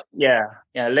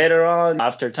 Later on,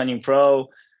 after turning pro,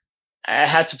 I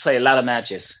had to play a lot of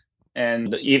matches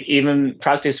and even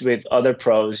practice with other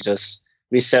pros. Just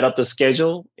we set up the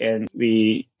schedule and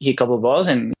we hit a couple of balls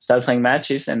and start playing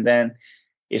matches, and then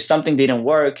if something didn't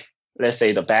work, let's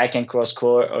say the backhand cross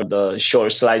court or the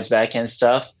short slice backhand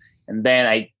stuff, and then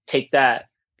I take that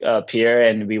Pierre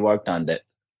and we worked on that.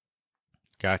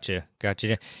 Gotcha.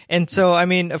 And so, I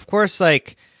mean, of course,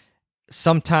 like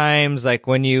sometimes, like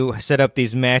when you set up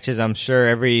these matches, I'm sure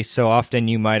every so often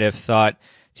you might have thought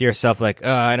to yourself, like,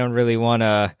 oh, I don't really want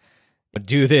to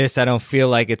do this. I don't feel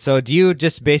like it. So do you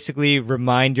just basically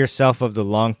remind yourself of the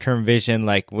long-term vision?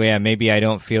 Like, well, yeah, maybe I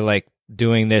don't feel like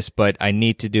doing this, but I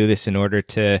need to do this in order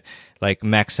to like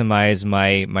maximize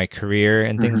my career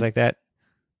and things like that.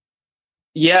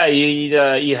 Yeah,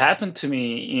 it happened to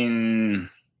me in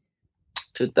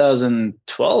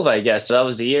 2012, I guess. That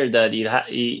was the year that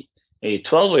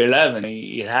 12 or 11.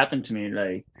 It happened to me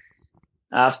like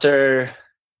after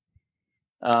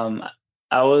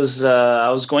I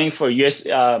was going for US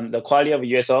the quality of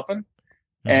US Open,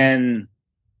 and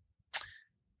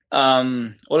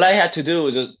all I had to do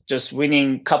was just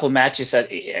winning a couple matches at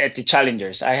the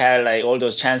challengers. I had like all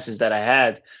those chances that I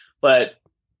had, but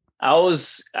I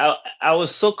was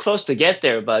so close to get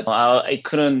there, but I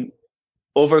couldn't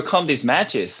overcome these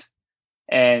matches,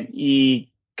 and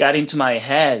he got into my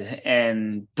head,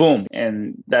 and boom!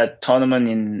 And that tournament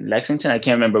in Lexington, I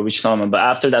can't remember which tournament, but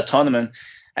after that tournament,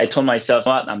 I told myself,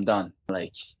 "What? I'm done.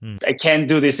 Like I can't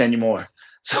do this anymore."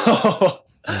 So.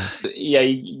 Yeah,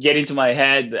 get into my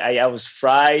head. I was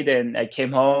fried, and I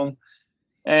came home,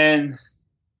 and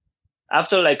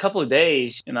after like a couple of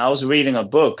days, I was reading a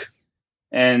book,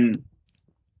 and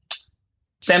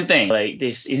same thing, like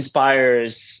this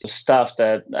inspires stuff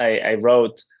that I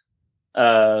wrote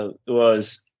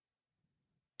was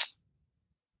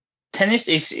tennis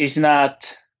is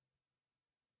not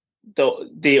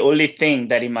the only thing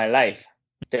that in my life.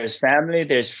 There's family,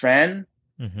 there's friend,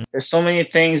 there's so many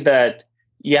things that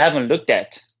you haven't looked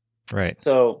at. Right.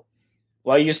 So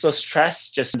why you're so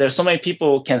stressed? Just there's so many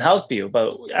people who can help you,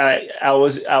 but I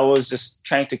was just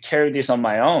trying to carry this on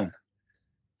my own.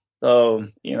 So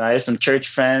I had some church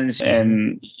friends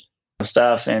and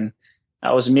stuff, and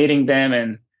I was meeting them,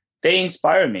 and they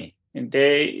inspire me, and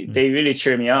they really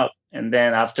cheer me up. And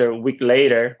then after a week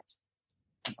later,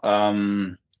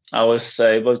 I was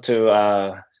able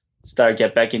to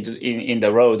get back in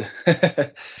the road.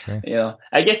 Sure.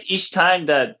 I guess each time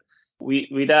that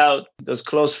without those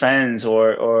close friends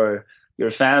or your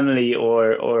family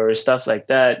or stuff like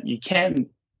that, you can't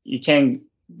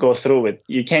go through it.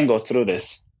 You can't go through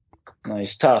this.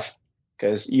 It's tough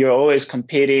because you're always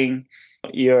competing.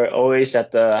 You're always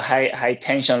at the high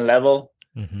tension level.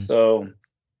 So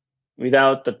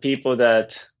without the people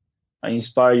that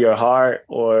inspire your heart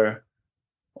or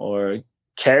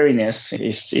carriness,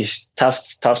 is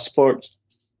tough sport.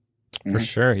 For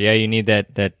sure. Yeah, you need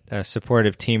that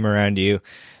supportive team around you.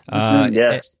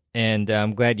 Yes. And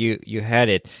I'm glad you had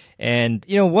it. And,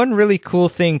 one really cool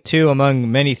thing, too,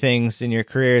 among many things in your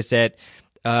career is that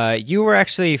you were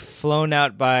actually flown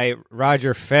out by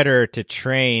Roger Federer to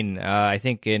train, I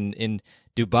think, in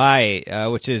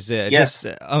Dubai, which is just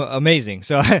amazing.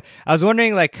 So I was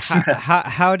wondering, like,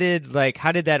 how did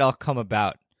that all come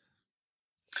about?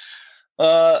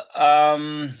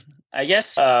 I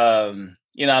guess, I'm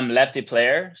a lefty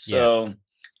player. So,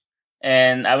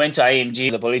 and I went to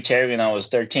IMG, the Bollettieri, when I was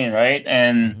 13, right?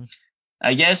 And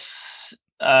I guess,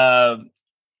 time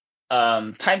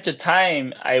to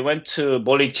time, I went to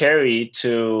Bollettieri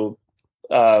to,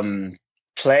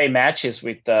 play matches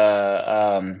with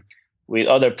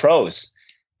other pros.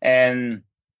 And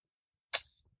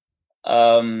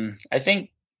I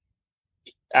think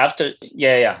after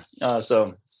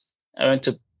so I went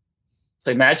to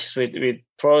play matches with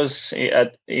pros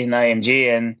in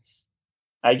IMG, and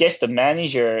I guess the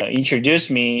manager introduced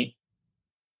me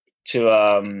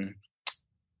to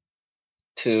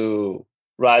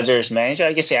Roger's manager.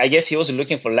 I guess he was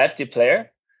looking for lefty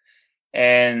player,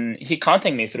 and he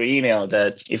contacted me through email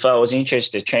that if I was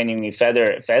interested training with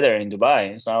Federer in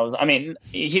Dubai. So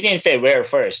he didn't say where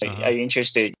first. Are you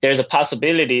interested? There's a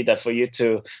possibility that for you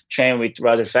to train with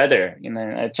Roger Federer.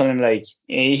 I told him, like,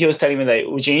 he was telling me, like,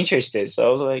 would you interested? So I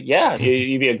was like, yeah,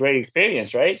 it'd be a great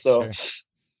experience, right? So, sure.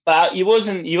 But he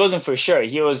wasn't for sure.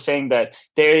 He was saying that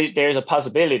there's a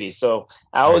possibility. So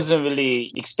I wasn't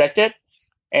really expected.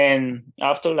 And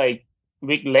after like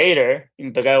week later,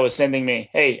 the guy was sending me,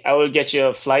 "Hey, I will get you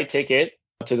a flight ticket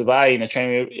to Dubai to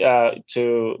train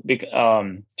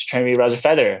with Roger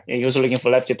Federer." He was looking for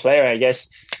lefty player, I guess.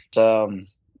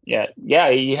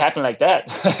 It happened like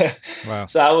that. Wow.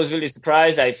 So I was really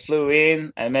surprised. I flew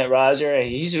in, I met Roger.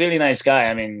 He's a really nice guy.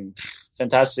 I mean,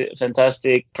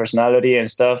 fantastic personality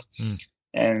and stuff.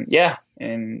 And that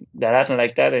happened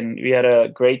like that. And we had a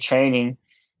great training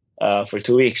for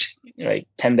 2 weeks, like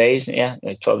 10 days,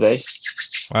 like 12 days.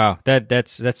 Wow,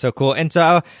 that's so cool. And so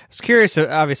I was curious,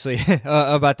 obviously,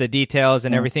 about the details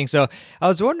and everything. So I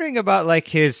was wondering about like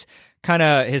his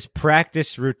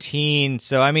practice routine.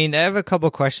 So I mean, I have a couple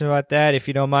questions about that, if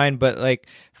you don't mind. But like,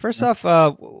 first off,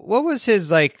 what was his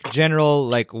like general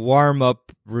like warm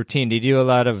up routine? Did he do a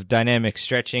lot of dynamic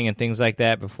stretching and things like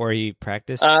that before he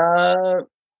practiced? I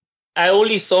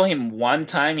only saw him one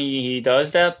time. He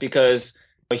does that because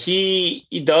he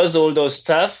does all those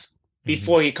stuff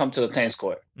before he come to the tennis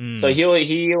court. So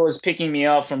he was picking me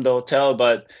up from the hotel,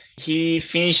 but he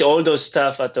finished all those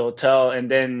stuff at the hotel, and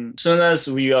then as soon as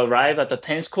we arrive at the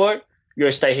tennis court,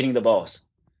 we start hitting the balls.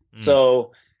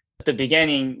 So at the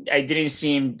beginning, I didn't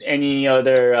see him any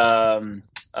other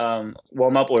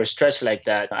warm up or stretch like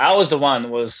that. I was the one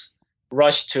who was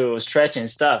rushed to stretch and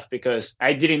stuff because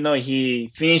I didn't know he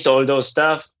finished all those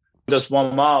stuff, just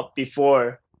warm up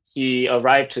before he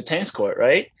arrived to tennis court,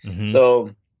 right? So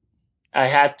I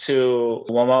had to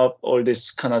warm up all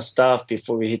this kind of stuff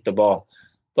before we hit the ball.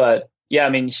 But yeah, I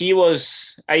mean,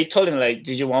 I told him, like,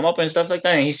 did you warm up and stuff like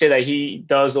that? And he said that he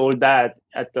does all that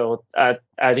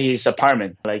at his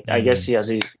apartment. Like, I guess he has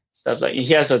his stuff, like,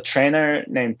 he has a trainer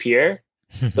named Pierre.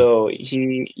 So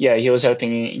he was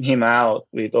helping him out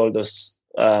with all those,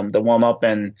 the warm up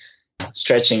and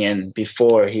stretching and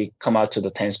before he come out to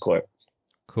the tennis court.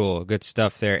 Cool. Good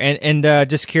stuff there. And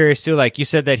just curious too, like you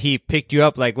said that he picked you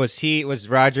up, like was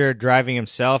Roger driving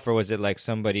himself or was it like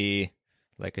somebody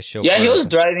like a chauffeur? Yeah, he was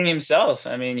driving himself.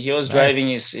 I mean, he was driving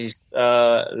his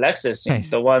Lexus,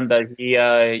 the one that he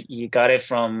got it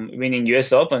from winning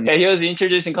US Open. Yeah, he was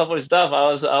introducing a couple of stuff.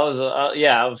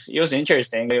 It was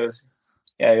interesting.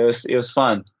 It was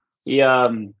fun. He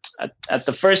at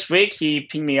the first week he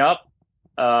picked me up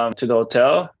to the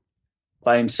hotel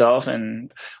by himself,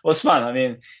 and it was fun. I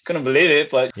mean, couldn't believe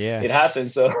it, but it happened.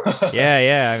 So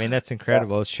I mean, that's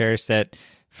incredible. Yeah. Cherish that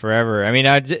forever. I mean,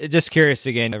 I'm just curious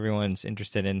again. Everyone's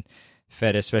interested in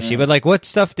Fed, especially, but like, what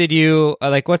stuff did you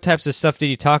what types of stuff did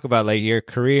you talk about? Like your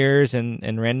careers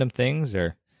and random things,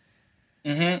 or?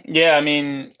 Yeah, I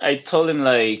mean, I told him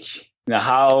like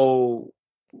how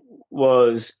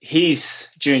was his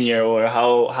junior, or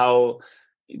how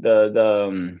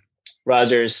the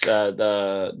Roger's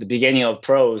the beginning of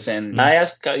pros, and I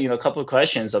asked a couple of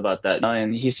questions about that,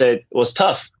 and he said it was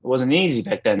tough. It wasn't easy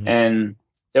back then, and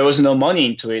there was no money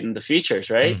into it in the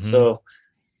futures, right? So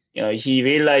he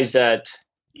realized that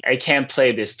I can't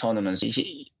play this tournament.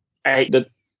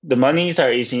 The monies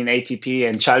is in ATP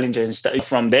and Challenger and stuff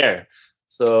from there.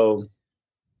 So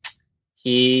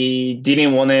he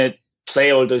didn't want to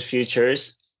play all those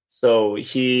futures, so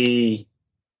he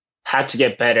had to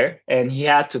get better, and he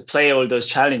had to play all those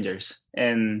challengers.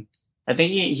 And I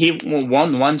think he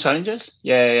won one challengers.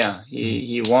 Yeah.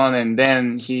 He won, and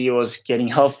then he was getting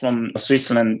help from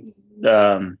Switzerland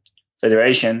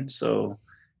Federation. So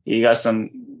he got some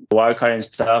wildcard and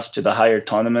stuff to the higher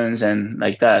tournaments and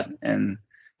like that. And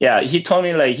yeah, he told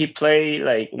me like he played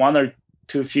like one or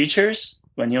two futures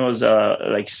when he was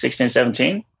like 16,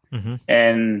 17,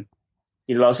 and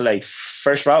he lost like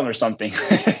first round or something.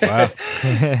 Wow.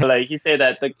 Like he said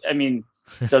that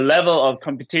the level of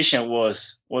competition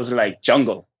was like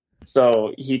jungle.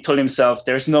 So he told himself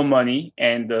there's no money,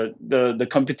 and the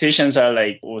competitions are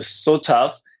was so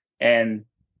tough, and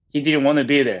he didn't want to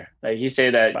be there. Like he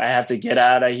said that I have to get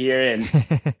out of here and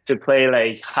to play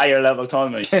like higher level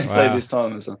tournament and play this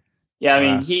tournament. So yeah, I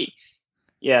mean he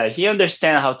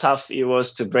understand how tough it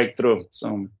was to break through.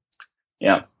 So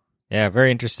yeah. Yeah,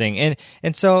 very interesting.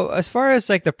 And so as far as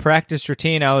like the practice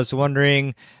routine, I was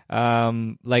wondering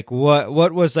like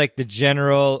what was like the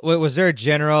general, was there a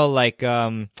general like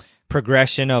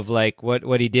progression of like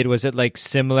what he did? Was it like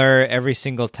similar every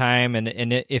single time? And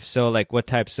if so, like what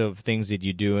types of things did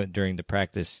you do during the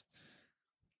practice?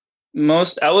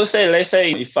 I would say, let's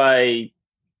say if I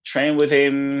train with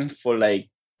him for like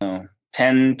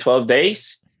 10, 12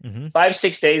 days,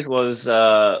 5-6 days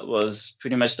was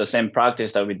pretty much the same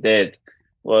practice that we did.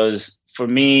 Was for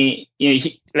me,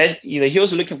 he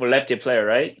was looking for lefty player,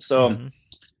 right? So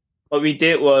what we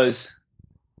did was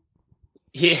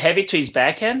he heavy to his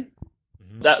backhand.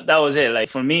 That was it. Like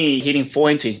for me, hitting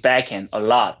forehand to his backhand a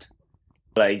lot.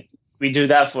 Like we do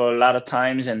that for a lot of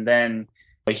times, and then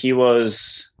he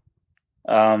was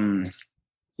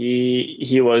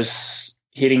he was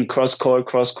hitting cross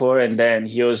court, and then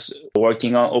he was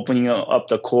working on opening up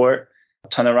the court,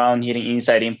 turn around, hitting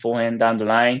inside in forehand down the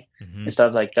line and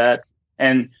stuff like that.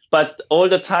 But all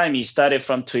the time he started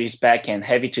from to his backhand,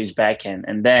 heavy to his backhand,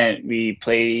 and then we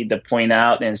played the point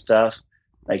out and stuff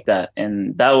like that.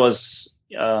 And that was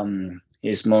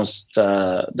his most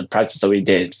the practice that we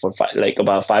did for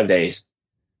about 5 days.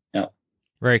 Yeah.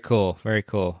 Very cool, very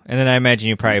cool. And then I imagine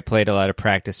you probably played a lot of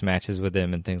practice matches with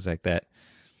him and things like that.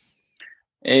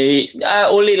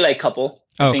 Only like couple.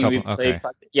 I think we played.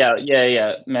 Okay.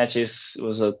 Yeah. Matches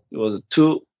was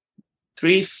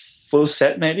 3 full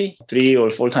set, maybe 3 or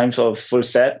 4 times of full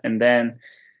set, and then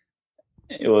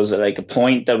it was like a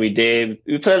point that we did.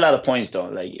 We played a lot of points though.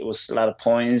 Like it was a lot of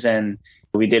points, and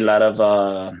we did a lot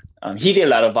of. He did a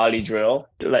lot of volley drill.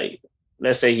 Like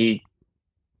let's say he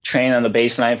trained on the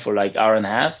baseline for like hour and a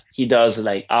half. He does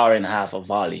like hour and a half of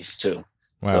volleys too.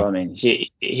 Wow. So I mean,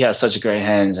 he has such great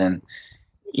hands, and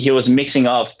he was mixing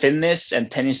up fitness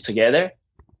and tennis together.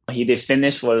 He did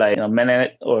fitness for like a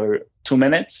minute or 2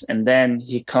 minutes, and then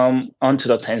he come onto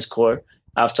the tennis court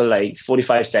after like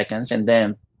 45 seconds, and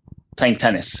then playing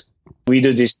tennis. We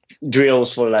do these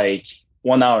drills for like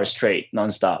 1 hour straight,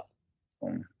 nonstop.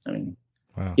 I mean,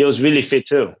 wow. He was really fit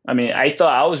too. I mean, I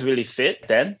thought I was really fit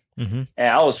then, and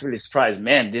I was really surprised.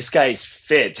 Man, this guy is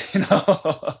fit, you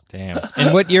know. Damn.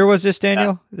 And what year was this,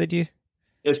 Daniel? That you?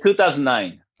 It was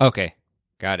 2009. Okay,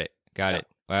 got it.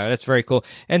 Wow, that's very cool.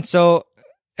 And so,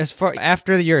 as far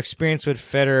after your experience with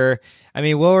Federer, I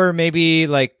mean, what were maybe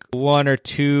like 1 or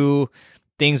 2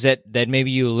 things that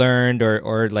maybe you learned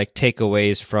or like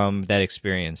takeaways from that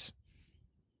experience?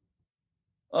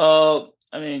 I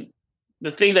mean,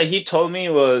 the thing that he told me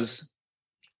was,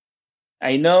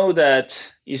 I know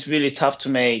that it's really tough to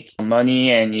make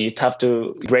money and it's tough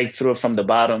to break through from the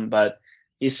bottom, but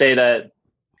he said that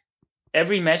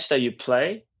every match that you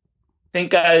play,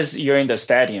 think as you're in the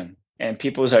stadium and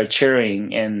people are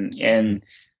cheering and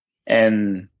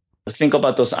think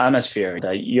about those atmosphere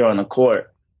that you're on a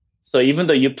court. So even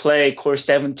though you play court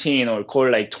 17 or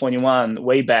court like 21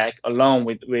 way back alone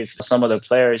with some other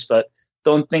players, but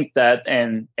don't think that,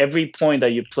 and every point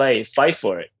that you play, fight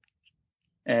for it.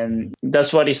 And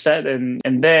that's what he said. And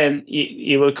then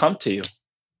it will come to you.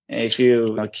 And if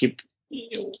you keep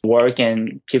work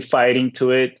and keep fighting to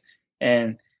it,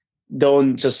 and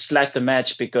don't just slack the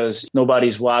match because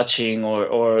nobody's watching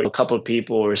or a couple of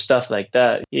people or stuff like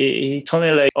that. He told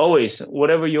me like always,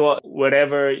 whatever you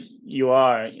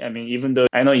are, I mean, even though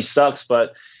I know he sucks,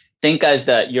 but think as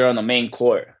that you're on the main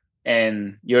court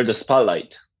and you're the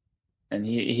spotlight. And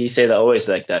he said that always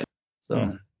like that.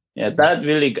 So yeah, that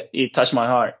really it touched my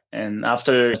heart. And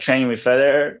after training with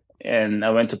Federer, and I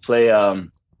went to play, I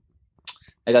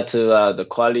got to the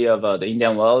quali of the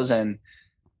Indian Wells, and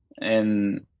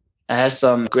I had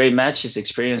some great matches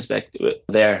experience back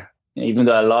there. Even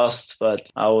though I lost, but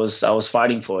I was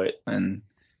fighting for it, and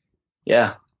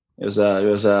yeah, it was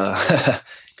a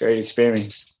great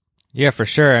experience. Yeah, for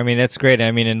sure. I mean, that's great.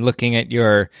 I mean, and looking at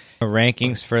your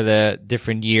rankings for the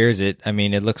different years, it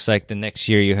looks like the next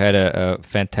year you had a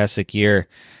fantastic year.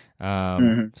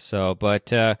 So,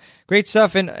 but great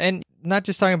stuff. And not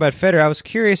just talking about Federer, I was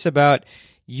curious about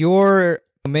your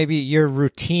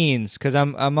routines, because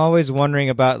I'm always wondering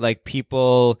about like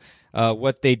people,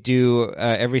 what they do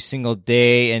every single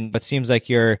day, and it seems like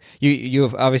you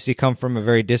have obviously come from a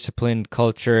very disciplined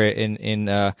culture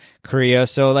in Korea.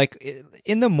 So like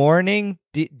in the morning,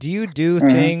 do you do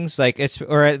things like,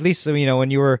 or at least when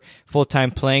you were full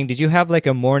time playing, did you have like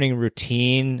a morning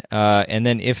routine? And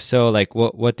then if so, like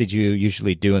what did you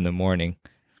usually do in the morning?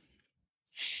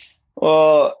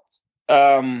 Well,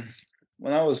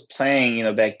 when I was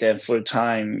playing, back then full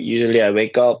time, usually I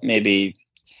wake up maybe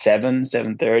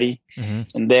 7:30,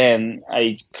 and then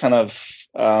I kind of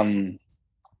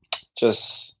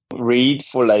just read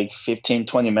for like 15,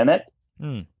 20 minutes.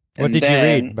 What did you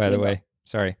read, by the way?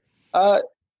 Sorry.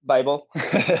 Bible.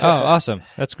 Oh, awesome.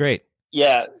 That's great.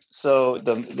 Yeah. So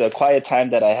the quiet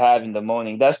time that I have in the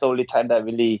morning, that's the only time that I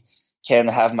really can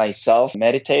have myself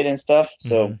meditate and stuff.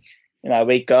 So, I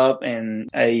wake up and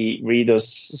I read those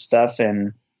stuff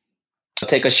and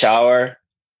take a shower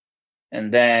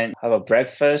and then have a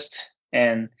breakfast.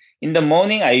 And in the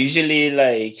morning, I usually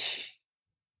like,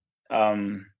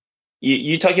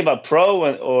 you talking about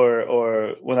pro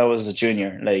or when I was a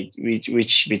junior, like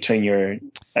which between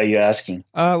are you asking?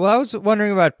 Well, I was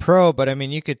wondering about pro, but I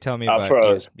mean, you could tell me about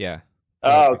pros. Yeah.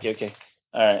 Oh, okay.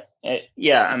 All right.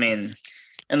 Yeah, I mean,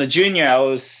 in the junior, I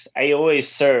always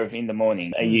serve in the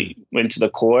morning. I went to the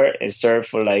court and served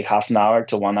for like half an hour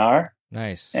to 1 hour.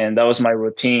 Nice. And that was my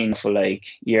routine for like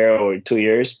year or 2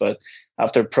 years. But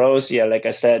after pros, yeah, like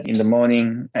I said, in the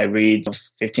morning, I read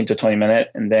 15 to 20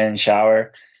 minutes and then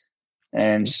shower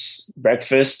and just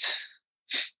breakfast.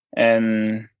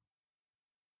 And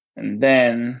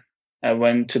then I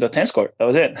went to the tennis court. That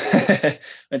was it.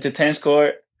 Went to tennis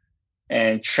court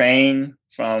and trained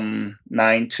from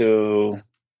 9 to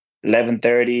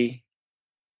 11:30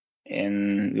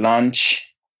 in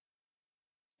lunch,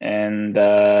 and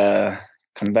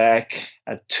come back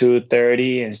at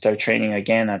 2:30 and start training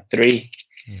again at 3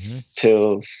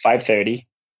 till 5:30,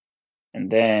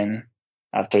 and then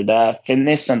after that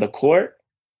fitness on the court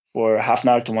for half an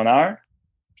hour to 1 hour,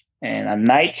 and at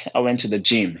night I went to the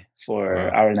gym for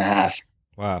an hour and a half.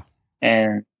 Wow.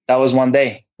 And that was one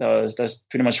day. That's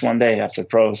pretty much one day after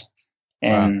pros.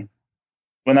 And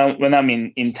when I'm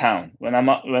in town, when I'm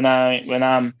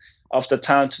off the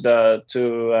town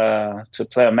to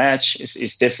play a match,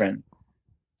 it's different.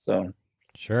 So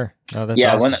sure. No, that's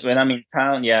yeah. awesome. When I'm in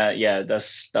town, yeah,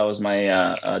 that was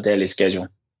my daily schedule.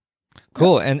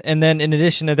 Cool. And then in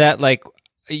addition to that, like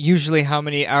usually how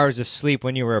many hours of sleep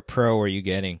when you were a pro were you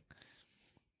getting?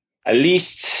 At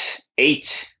least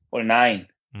 8 or 9.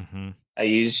 I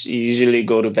usually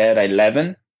go to bed at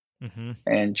 11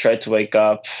 and try to wake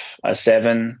up at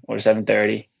 7 or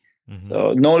 7:30.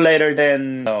 So no later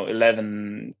than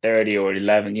 11:30 or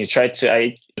 11. I try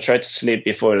to sleep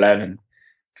before 11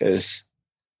 because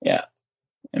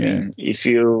I mean, if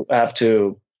you have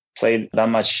to play that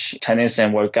much tennis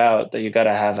and work out, you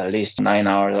gotta have at least 9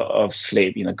 hours of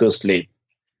sleep, good sleep.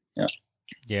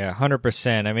 Yeah,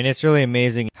 100%. I mean, it's really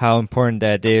amazing how important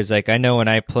that is. Like, I know when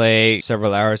I play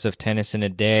several hours of tennis in a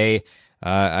day,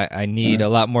 I need a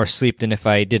lot more sleep than if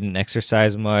I didn't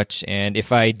exercise much. And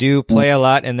if I do play a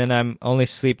lot and then I'm only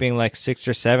sleeping like 6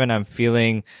 or 7, I'm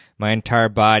feeling my entire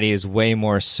body is way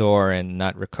more sore and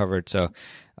not recovered. So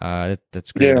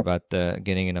that's great about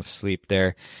getting enough sleep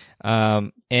there.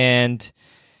 And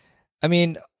I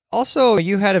mean, also,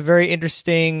 you had a very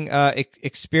interesting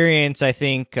experience, I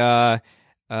think.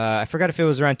 I forgot if it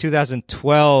was around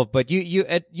 2012, but you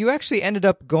actually ended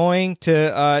up going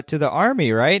to the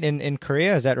army, right? In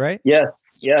Korea, is that right?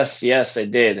 Yes, I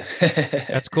did.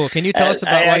 That's cool. Can you tell us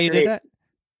about why you did that?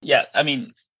 Yeah, I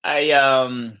mean,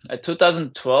 at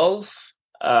 2012,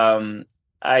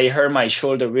 I hurt my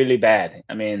shoulder really bad.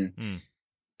 I mean,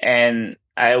 and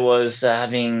I was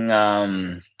having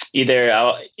either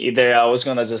I was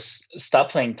gonna just stop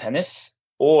playing tennis,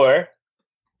 or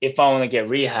if I want to get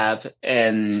rehab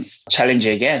and challenge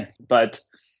again. But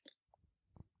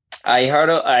I heard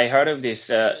of this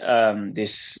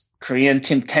this Korean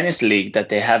team tennis league that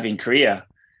they have in Korea,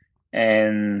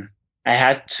 and I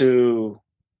had to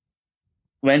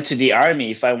went to the army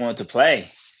if I wanted to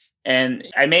play. And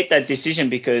I made that decision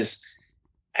because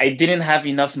I didn't have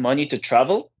enough money to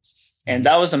travel, and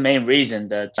that was the main reason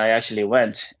that I actually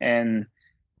went. And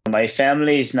my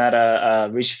family is not a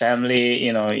rich family.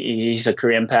 He's a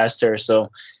Korean pastor.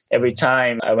 So every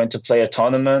time I went to play a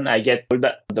tournament, I get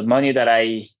the money that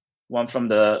I won from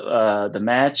the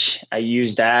match. I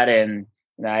used that, and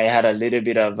I had a little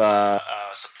bit of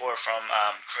support from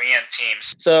Korean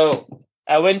teams. So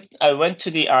I went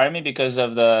to the army because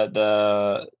of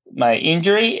my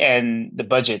injury and the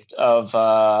budget of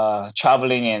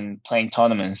traveling and playing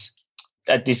tournaments.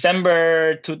 At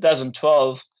December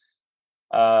 2012.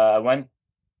 I went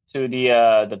to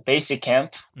the basic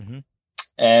camp,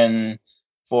 and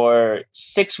for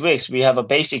 6 weeks we have a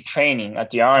basic training at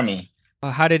the army.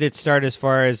 How did it start as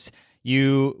far as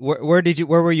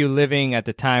where were you living at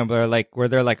the time? Were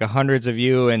there like hundreds of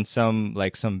you in some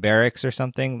barracks or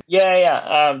something?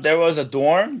 Yeah. There was a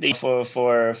dorm for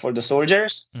the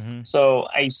soldiers. Mm-hmm. So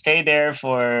I stayed there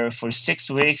for 6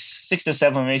 weeks, 6 to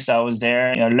 7 weeks. I was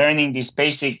there, learning this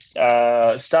basic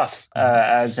stuff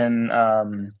as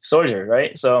an soldier,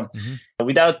 right? So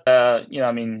without,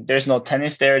 there's no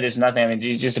tennis there. There's nothing. I mean,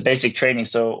 it's just a basic training.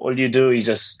 So all you do is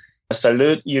just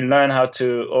salute. You learn how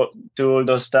to do all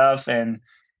those stuff, and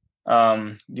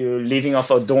you're living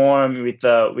off a dorm with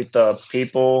the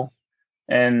people,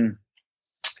 and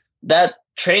that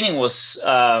training was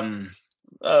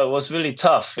really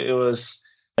tough. It was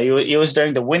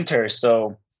during the winter,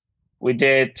 so we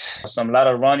did a lot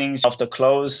of runnings off the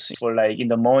clothes for like in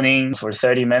the morning for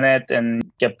 30 minutes,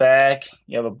 and get back.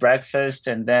 You have a breakfast,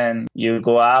 and then you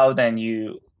go out and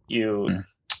you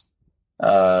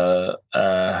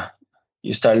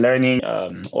start learning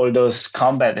all those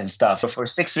combat and stuff. So for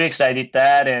 6 weeks, I did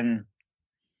that, and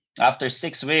after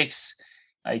 6 weeks,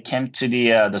 I came to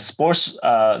the sports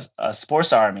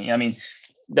army. I mean,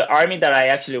 the army that I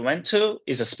actually went to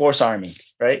is a sports army,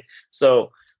 right?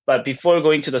 So, but before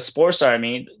going to the sports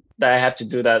army, I have to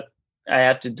do that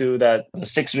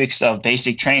 6 weeks of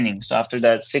basic training. So after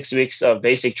that 6 weeks of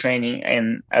basic training,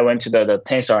 and I went to the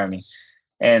tennis army,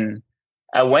 and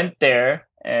I went there,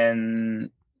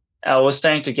 and I was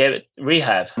starting to get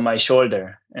rehab on my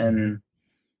shoulder, and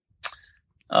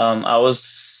I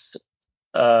was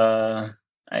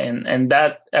and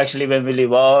that actually went really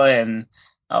well, and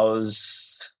I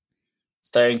was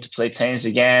starting to play tennis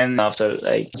again after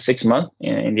like 6 months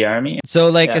in the army.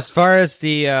 So as far as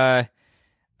the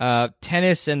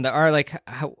tennis and the art, like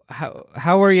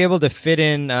how were you able to fit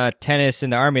in tennis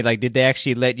in the army? Like, did they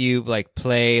actually let you like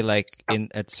play like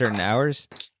at certain hours?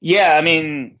 Yeah, I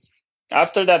mean,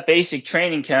 after that basic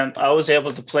training camp, I was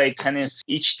able to play tennis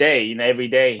each day, every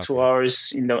day, okay. 2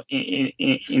 hours in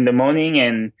the morning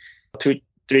and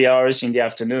 2-3 hours in the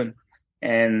afternoon.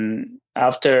 And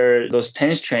after those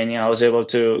tennis training, I was able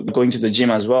to go into the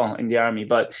gym as well in the army.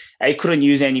 But I couldn't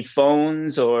use any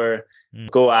phones or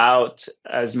go out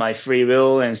as my free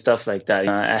will and stuff like that.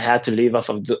 I had to leave off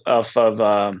of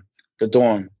the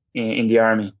dorm in the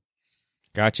army.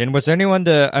 Gotcha. And was there anyone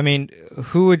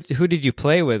who did you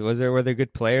play with? Were there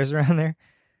good players around there?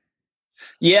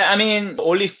 Yeah, I mean,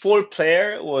 only 4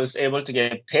 players was able to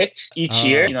get picked each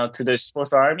year, to the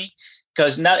sports army,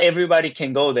 because not everybody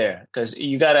can go there, because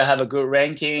you got to have a good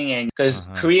ranking, and because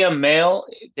Korean male,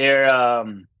 they're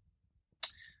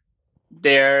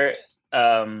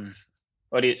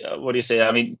what do you say?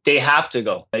 I mean, they have to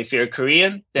go. If you're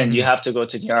Korean, then you have to go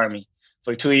to the army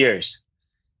for 2 years.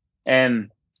 And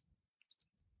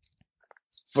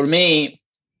for me,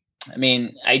 I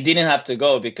mean, I didn't have to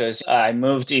go because I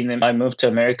moved to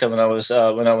America when I was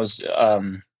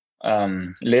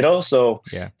little, so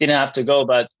didn't have to go.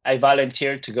 But I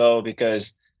volunteered to go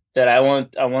because I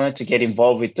wanted to get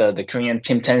involved with the Korean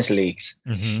team tennis leagues.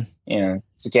 To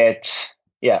get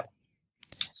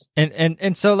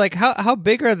And so like how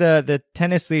big are the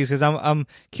tennis leagues? Because I'm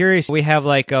curious. We have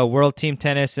like a world team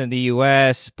tennis in the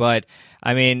U.S., but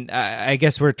I mean, I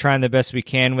guess we're trying the best we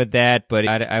can with that. But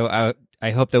I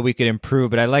hope that we could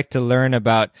improve. But I like to learn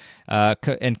about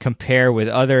and compare with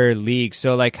other leagues.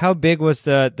 So like, how big was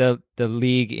the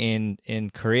league in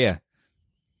Korea?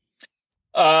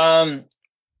 I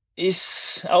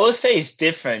would say it's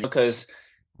different because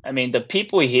I mean the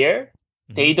people here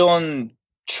they don't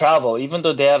travel, even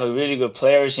though they have a really good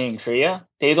players in Korea.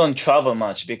 They don't travel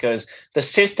much because the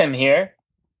system here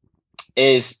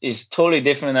is totally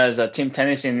different as a team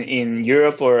tennis in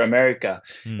Europe or America.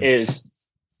 Is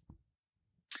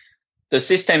the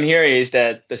system here is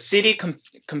that the city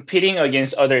competing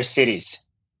against other cities.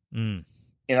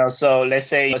 So let's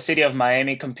say the city of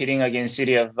Miami competing against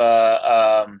city of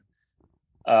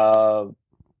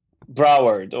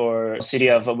Broward or city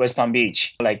of West Palm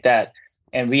Beach, like that.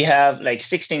 And we have like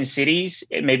 16 cities,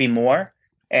 maybe more.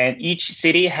 And each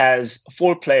city has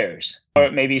 4 players,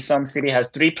 or maybe some city has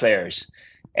 3 players,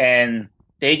 and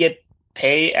they get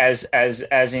paid as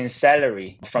in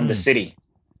salary from the city.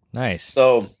 Nice.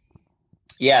 So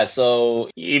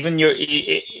even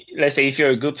let's say if you're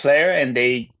a good player and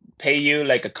they pay you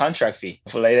like a contract fee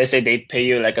for, like, let's say they pay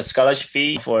you like a scholarship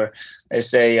fee for, let's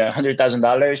say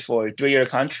 $100,000 for a 3-year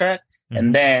contract,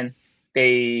 and then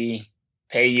they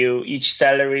pay you each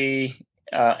salary.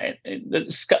 The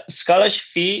scholarship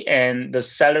fee and the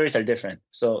salaries are different.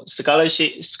 So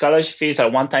scholarship fees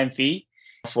are one-time fee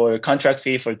for contract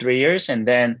fee for 3 years, and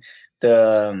then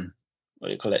the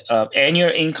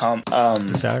annual income.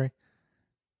 The salary.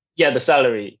 Yeah, the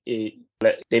salary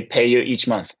they pay you each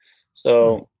month.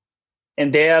 So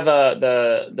and they have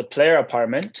the player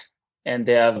apartment, and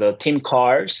they have the team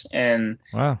cars, and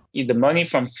Wow. the money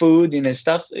from food and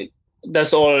stuff.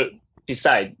 That's all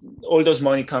beside. All those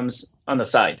money comes on the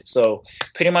side. So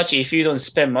pretty much, if you don't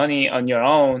spend money on your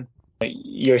own,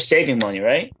 you're saving money,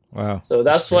 right? Wow. So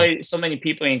that's why so many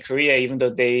people in Korea, even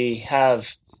though they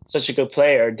have such a good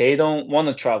player, they don't want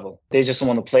to travel. They just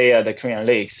want to play at the Korean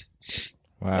leagues.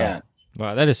 Wow. Yeah.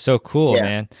 Wow, that is so cool, Yeah.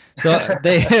 man. So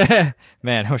they,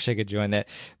 man, I wish I could join that.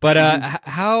 But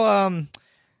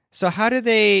so how do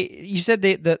they? You said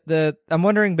I'm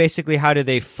wondering basically how do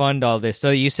they fund all this? So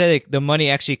you said the money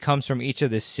actually comes from each of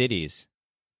the cities.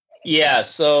 Yeah.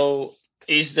 So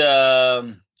is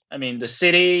the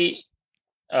city,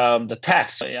 the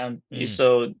tax.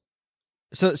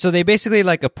 So they basically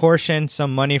like apportion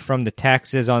some money from the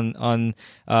taxes on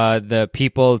the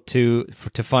people to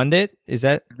fund it. Is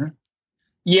that?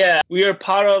 Yeah, we are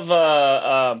part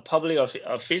of public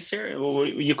office here.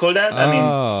 You call that?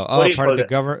 What do you part call of the it?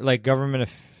 government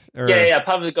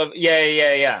Public.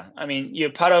 Yeah. I mean,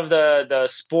 you're part of the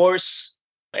sports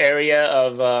area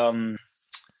of even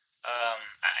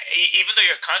though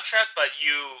you're a contract, but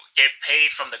you get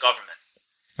paid from the government.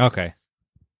 Okay.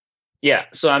 Yeah.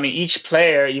 So I mean, each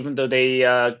player, even though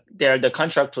they're the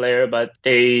contract player, but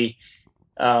they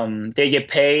get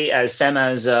paid as same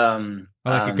as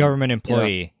Like a government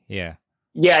employee. Yeah.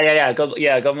 Yeah.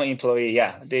 Government employee.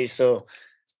 Yeah. So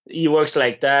it works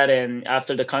like that. And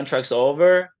after the contract's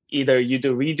over, either you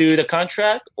redo the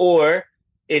contract, or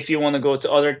if you want to go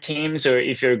to other teams, or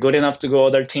if you're good enough to go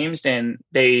other teams, then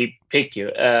they pick you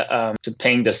to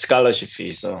paying the scholarship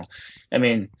fee. So, I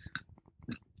mean,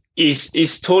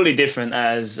 it's totally different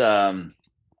as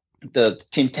the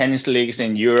team tennis leagues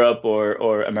in Europe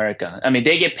or America. I mean,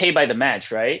 they get paid by the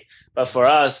match, right? But for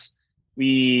us,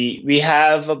 we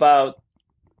have about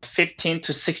 15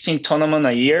 to 16 tournaments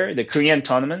a year, the Korean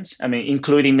tournaments. I mean,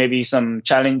 including maybe some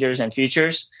challengers and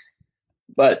futures.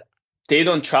 But they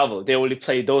don't travel. They only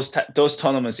play those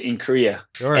tournaments in Korea.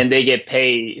 Sure. And they get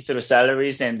paid through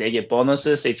salaries, and they get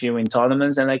bonuses if you win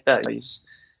tournaments and like that.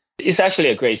 It's actually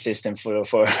a great system for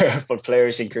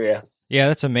players in Korea. Yeah,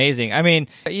 that's amazing. I mean,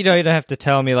 you don't have to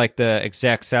tell me like the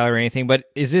exact salary or anything, but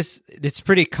it's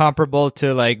pretty comparable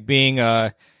to like being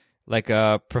a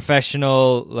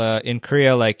professional in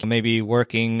Korea, like maybe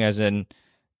working as an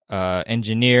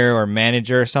engineer or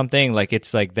manager or something. Like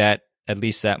it's like that, at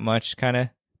least that much kind of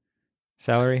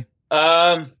salary.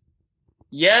 Yeah,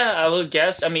 I will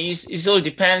guess. I mean, it all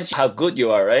depends how good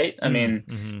you are, right? I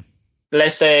mean,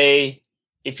 let's say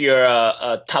if you're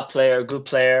a top player, good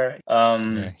player,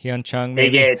 Hyun Chung,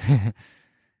 maybe. they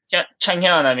get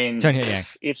Changhyun. I mean,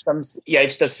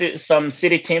 if some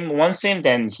city team wants him,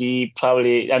 then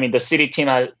the city team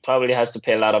probably has to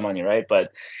pay a lot of money, right?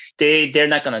 But they're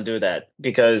not gonna do that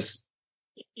because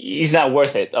it's not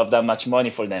worth it of that much money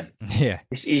for them. Yeah,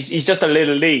 it's just a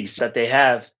little leagues that they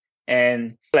have,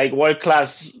 and like world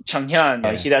class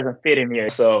Changhyun, he doesn't fit in here.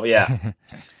 So yeah,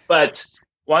 but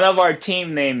one of our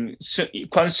team named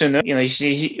Kwon Sunu,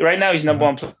 he right now he's number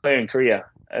one player in Korea.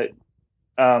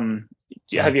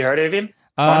 Have you heard of him?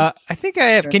 I think I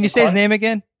have. Can you say his name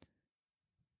again?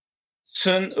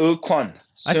 Sun Woo Kwon.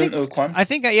 I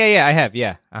think I have.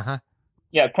 Yeah.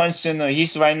 Yeah, Kwon Sunu.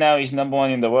 He's number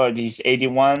one in the world. He's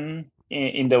 81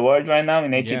 in the world right now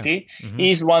in ATP. Yeah.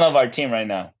 He's one of our team right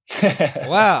now.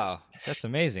 Wow, that's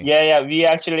amazing. Yeah. We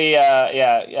actually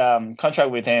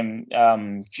contract with him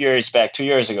few years back, 2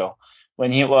 years ago,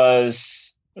 when he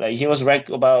was ranked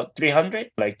about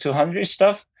 300, like 200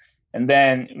 stuff. And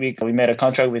then we made a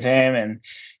contract with him, and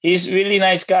he's a really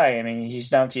nice guy. I mean, he's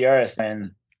down to earth,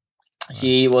 and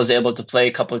he was able to play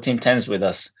a couple of team tens with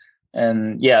us.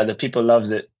 And yeah, the people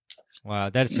loved it. Wow,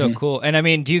 that's so cool. And I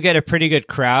mean, do you get a pretty good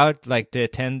crowd like to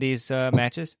attend these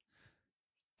matches?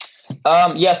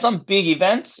 Yeah, some big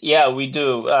events. Yeah, we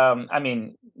do. I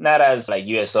mean, not as like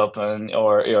US Open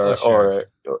or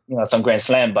some Grand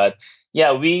Slam, but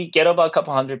yeah, we get about a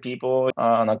couple hundred people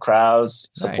on the crowds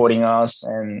supporting us,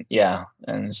 and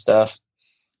and stuff.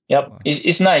 Yep, wow.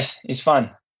 It's nice. It's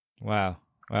fun. Wow,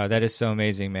 that is so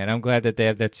amazing, man. I'm glad that they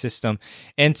have that system.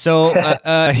 And so,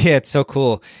 yeah, it's so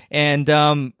cool. And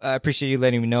I appreciate you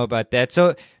letting me know about that.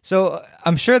 So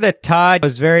I'm sure that Todd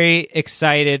was very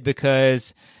excited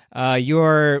because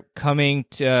you're coming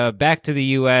back to the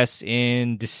U.S.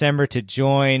 in December to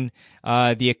join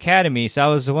the academy. So I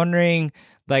was wondering,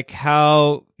 like,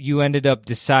 how you ended up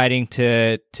deciding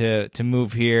to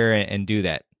move here and do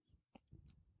that.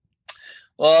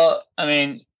 Well, I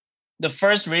mean, the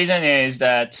first reason is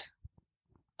that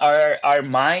our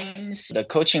minds, the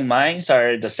coaching minds,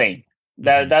 are the same.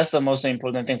 That's the most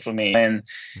important thing for me. And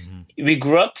we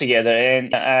grew up together,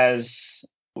 and as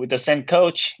with the same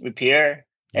coach, with Pierre,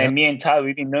 and me and Todd,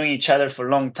 we've been knowing each other for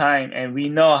a long time, and we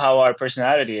know how our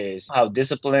personality is, how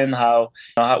disciplined, how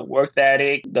work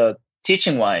ethic, the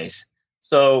teaching wise.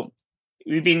 So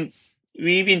we've been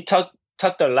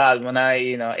talked a lot. When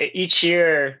each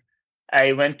year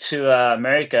I went to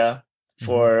America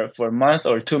for a month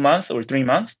or 2 months or 3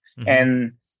 months,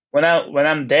 and when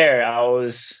I'm there, I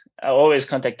always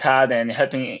contact Todd and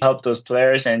help those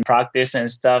players and practice and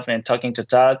stuff and talking to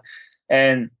Todd.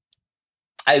 And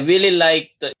I really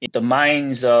like the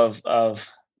minds of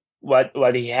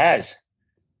what he has.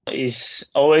 It's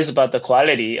always about the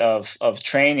quality of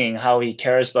training, how he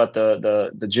cares about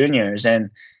the juniors, and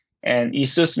it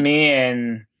suits me,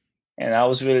 and I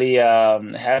was really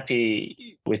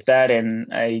happy with that,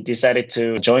 and I decided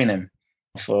to join him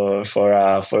for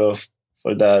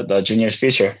the juniors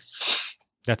future.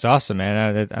 That's awesome,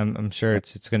 man. I'm sure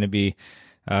it's going to be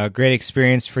a great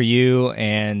experience for you.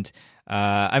 And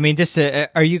I mean,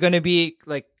 are you going to be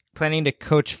like planning to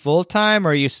coach full time,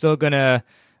 or are you still going to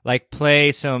like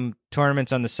play some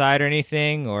tournaments on the side or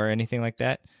anything like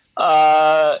that?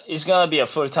 It's gonna be a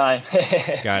full time.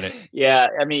 Got it. Yeah,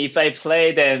 I mean, if I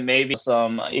play, then maybe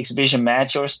some exhibition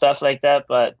match or stuff like that.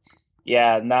 But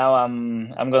yeah, now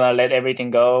I'm gonna let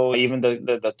everything go. Even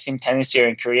the team tennis here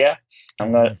in Korea.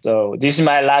 So this is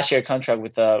my last year contract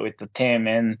with the team,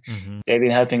 and they've been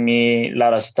helping me a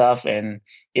lot of stuff. And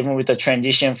even with the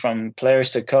transition from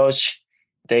players to coach,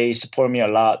 they support me a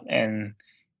lot. And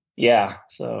yeah,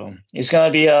 so it's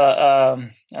gonna be a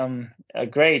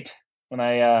great when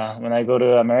I go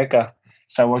to America,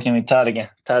 start working with Todd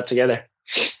together.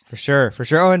 For sure.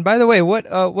 Oh, and by the way,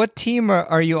 what team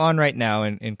are you on right now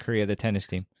in Korea, the tennis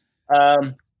team?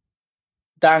 Dangjin.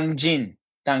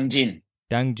 Dangjin.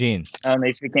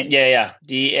 If you can,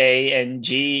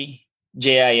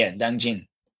 Dangjin, Dangjin.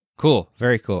 Cool.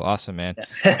 Very cool. Awesome, man.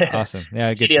 Yeah. Awesome.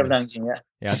 Yeah, City of Dangjin, yeah.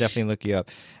 Yeah, I'll definitely look you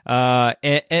up.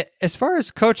 And as far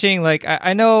as coaching, like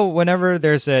I know whenever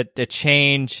there's a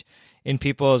change in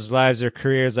people's lives or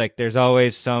careers, like there's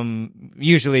always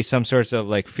usually some sorts of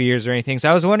like fears or anything. So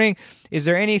I was wondering, is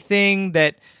there anything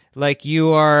that like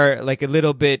you are like a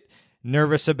little bit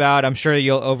nervous about? I'm sure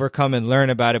you'll overcome and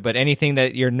learn about it, but anything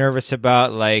that you're nervous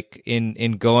about, like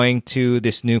in going to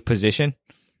this new position?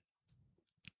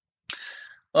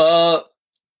 I'm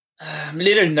a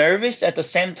little nervous. At the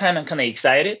same time, I'm kind of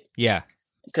excited. Yeah,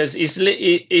 because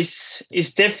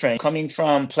it's different coming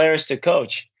from players to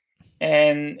coach.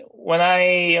 And when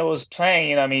I was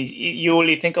playing, I mean, you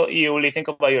only think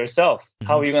about yourself.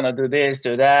 How are you gonna do this,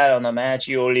 do that on a match?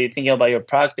 You only thinking about your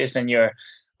practice and your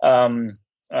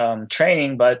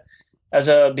training. But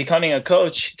as becoming a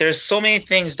coach, there's so many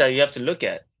things that you have to look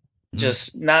at.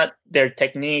 Just not their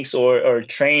techniques or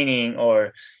training,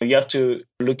 or you have to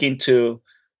look into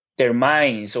their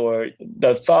minds or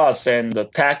the thoughts and the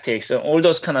tactics and all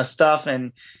those kind of stuff.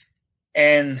 And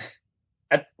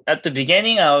at the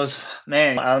beginning, I was,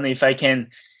 I don't know if I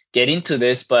can get into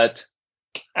this, but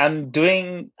I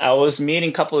was meeting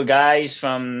a couple of guys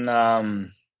from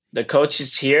the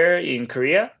coaches here in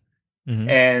Korea,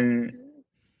 and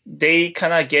they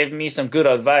kind of gave me some good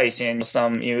advice and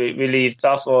some really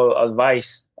thoughtful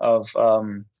advice of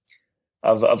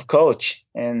coach,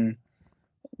 and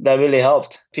that really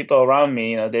helped. People around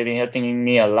me, they've been helping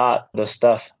me a lot, the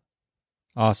stuff.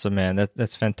 Awesome, man.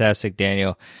 That's fantastic,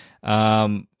 Daniel.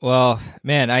 Well,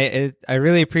 man, I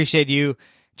really appreciate you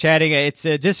chatting. It's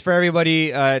just for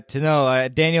everybody to know,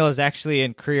 Daniel is actually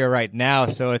in Korea right now,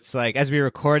 so it's like as we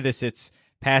record this, it's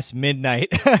past midnight.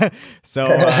 So,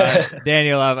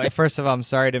 Daniel, first of all, I'm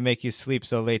sorry to make you sleep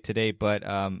so late today, but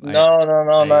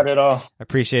no, not at all.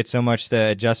 Appreciate so much the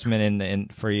adjustment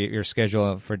and for your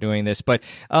schedule for doing this. But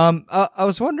I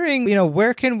was wondering,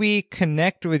 where can we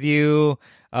connect with you?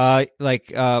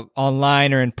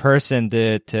 Online or in person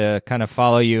to kind of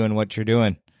follow you and what you're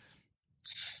doing?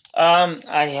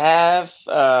 I have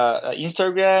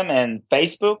Instagram and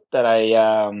Facebook that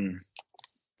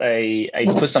I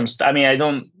put some stuff. I mean, I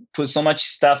don't put so much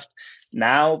stuff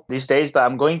now these days, but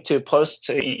I'm going to post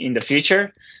in the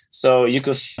future. So you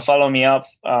could follow me up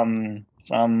from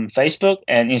Facebook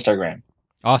and Instagram.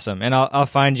 Awesome. And I'll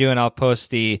find you and I'll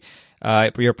post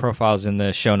your profiles in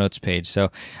the show notes page.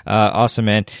 So, awesome,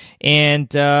 man.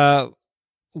 And, I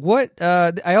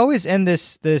always end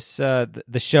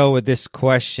the show with this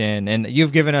question, and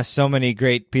you've given us so many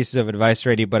great pieces of advice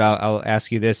already, but I'll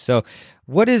ask you this. So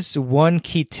what is one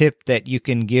key tip that you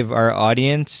can give our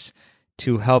audience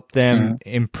to help them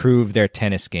improve their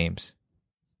tennis games?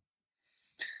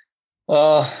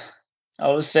 Well, I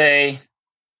would say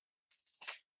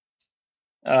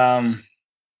Passion.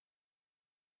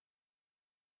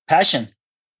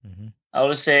 Mm-hmm. I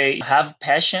would say have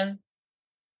passion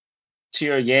to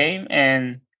your game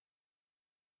and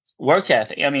work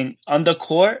ethic. I mean, on the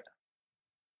court,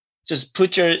 just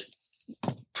put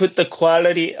the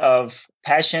quality of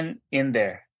passion in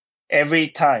there every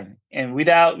time. And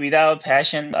without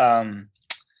passion on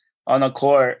a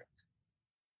court,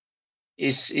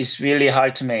 it's really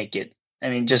hard to make it. I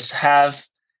mean, just have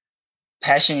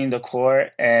passion in the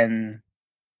court and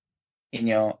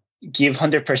give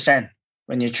 100%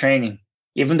 when you're training.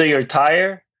 Even though you're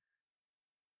tired,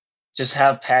 just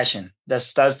have passion.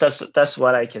 That's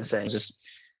what I can say. Just,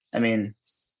 I mean,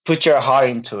 put your heart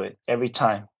into it every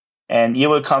time, and it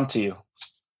will come to you.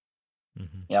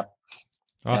 Mm-hmm. Yep.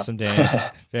 Awesome, Daniel.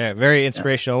 Yeah, very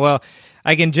inspirational. Well,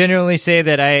 I can genuinely say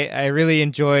that I really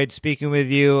enjoyed speaking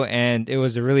with you, and it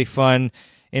was a really fun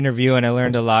interview, and I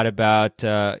learned a lot about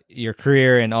your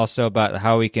career and also about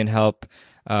how we can help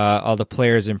all the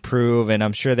players improve. And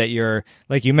I'm sure that you're,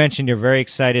 like you mentioned, you're very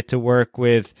excited to work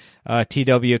with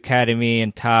TW Academy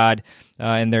and Todd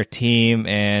and their team,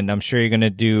 and I'm sure you're going to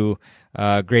do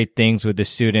great things with the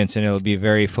students, and it'll be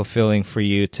very fulfilling for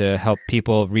you to help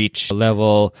people reach a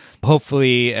level,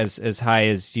 hopefully as high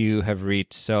as you have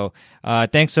reached. So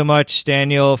thanks so much,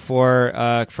 Daniel,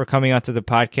 for coming onto the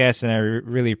podcast, and I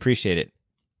really appreciate it.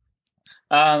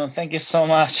 Thank you so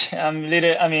much. I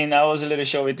was a little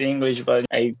short with the English, but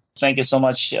I thank you so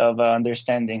much of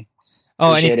understanding.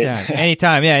 Oh, Appreciate anytime. it.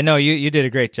 Anytime. Yeah, no, you did a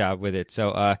great job with it.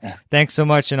 So thanks so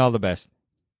much, and all the best.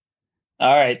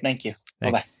 All right. Thank you.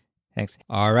 Thanks. Bye-bye. Thanks.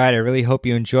 All right. I really hope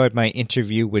you enjoyed my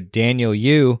interview with Daniel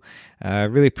Yu. I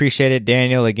really appreciate it,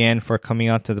 Daniel, again, for coming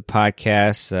onto the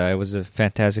podcast. It was a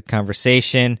fantastic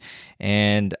conversation,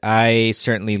 and I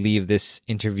certainly leave this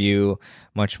interview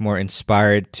much more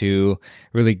inspired to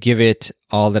really give it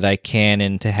all that I can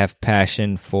and to have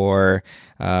passion for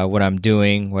what I'm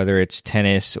doing, whether it's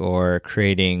tennis or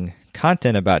creating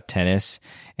content about tennis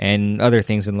and other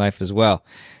things in life as well.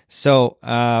 So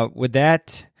with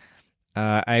that,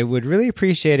 I would really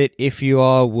appreciate it if you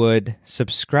all would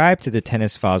subscribe to the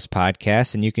Tennis Files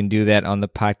podcast, and you can do that on the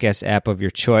podcast app of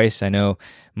your choice. I know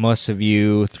most of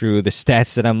you, through the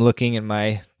stats that I'm looking at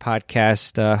my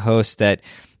podcast host, that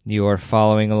you are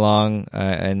following along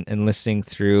and listening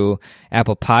through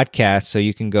Apple Podcasts. So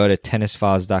you can go to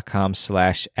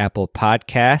tennisfiles.com/Apple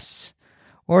Podcasts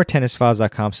or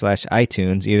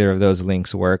tennisfiles.com/iTunes. Either of those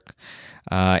links work,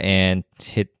 and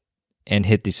hit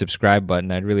the subscribe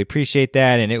button. I'd really appreciate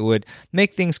that, and it would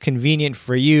make things convenient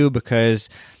for you, because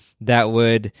that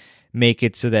would make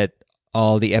it so that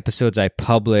all the episodes I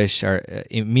publish are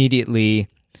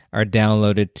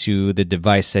downloaded to the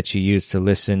device that you use to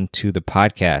listen to the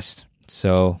podcast.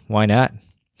 So why not?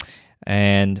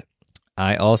 And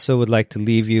I also would like to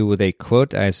leave you with a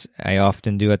quote, as I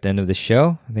often do at the end of the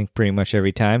show, I think pretty much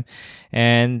every time.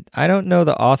 And I don't know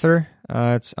the author.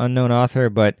 It's an unknown author,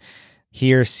 but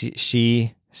he or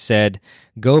she said,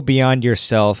 "Go beyond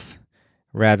yourself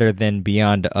rather than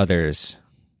beyond others."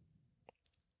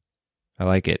 I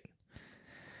like it.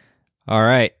 All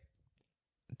right.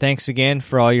 Thanks again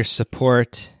for all your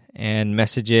support and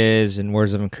messages and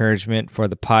words of encouragement for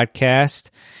the podcast.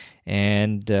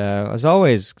 And as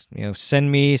always,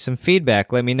 send me some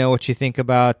feedback. Let me know what you think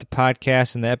about the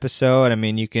podcast and the episode. I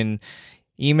mean, you can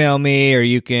email me or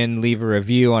you can leave a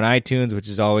review on iTunes, which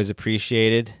is always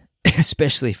appreciated.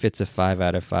 Especially if it's a 5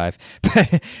 out of 5.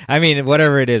 But I mean,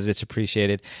 whatever it is, it's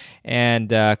appreciated. And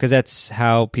because that's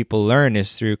how people learn,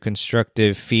 is through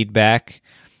constructive feedback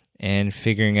and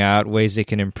figuring out ways they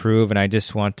can improve. And I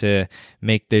just want to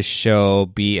make this show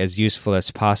be as useful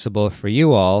as possible for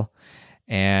you all.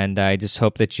 And I just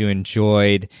hope that you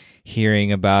enjoyed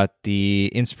hearing about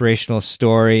the inspirational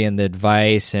story and the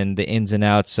advice and the ins and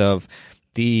outs of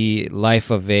the life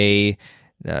of a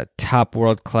top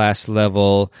world-class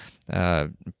level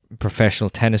professional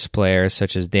tennis players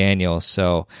such as Daniel.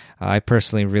 So I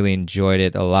personally really enjoyed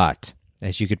it a lot,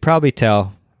 as you could probably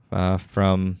tell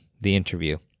from the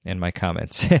interview and my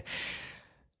comments.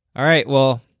 All right,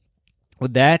 well,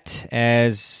 with that,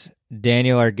 as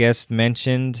Daniel, our guest,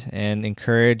 mentioned and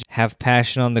encouraged, have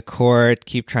passion on the court,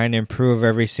 keep trying to improve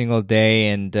every single day,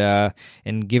 and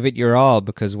give it your all,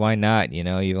 because why not?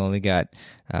 You've only got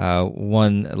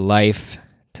one life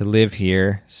to live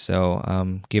here,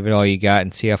 so give it all you got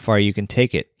and see how far you can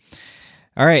take it.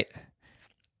 All right,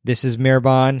 this is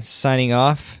Mirban signing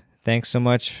off. Thanks so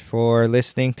much for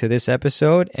listening to this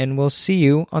episode, and we'll see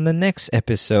you on the next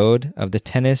episode of the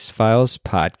Tennis Files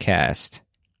podcast.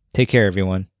 Take care,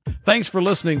 everyone. Thanks for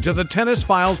listening to the Tennis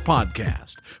Files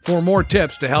podcast. For more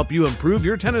tips to help you improve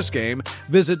your tennis game,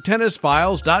 visit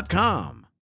tennisfiles.com.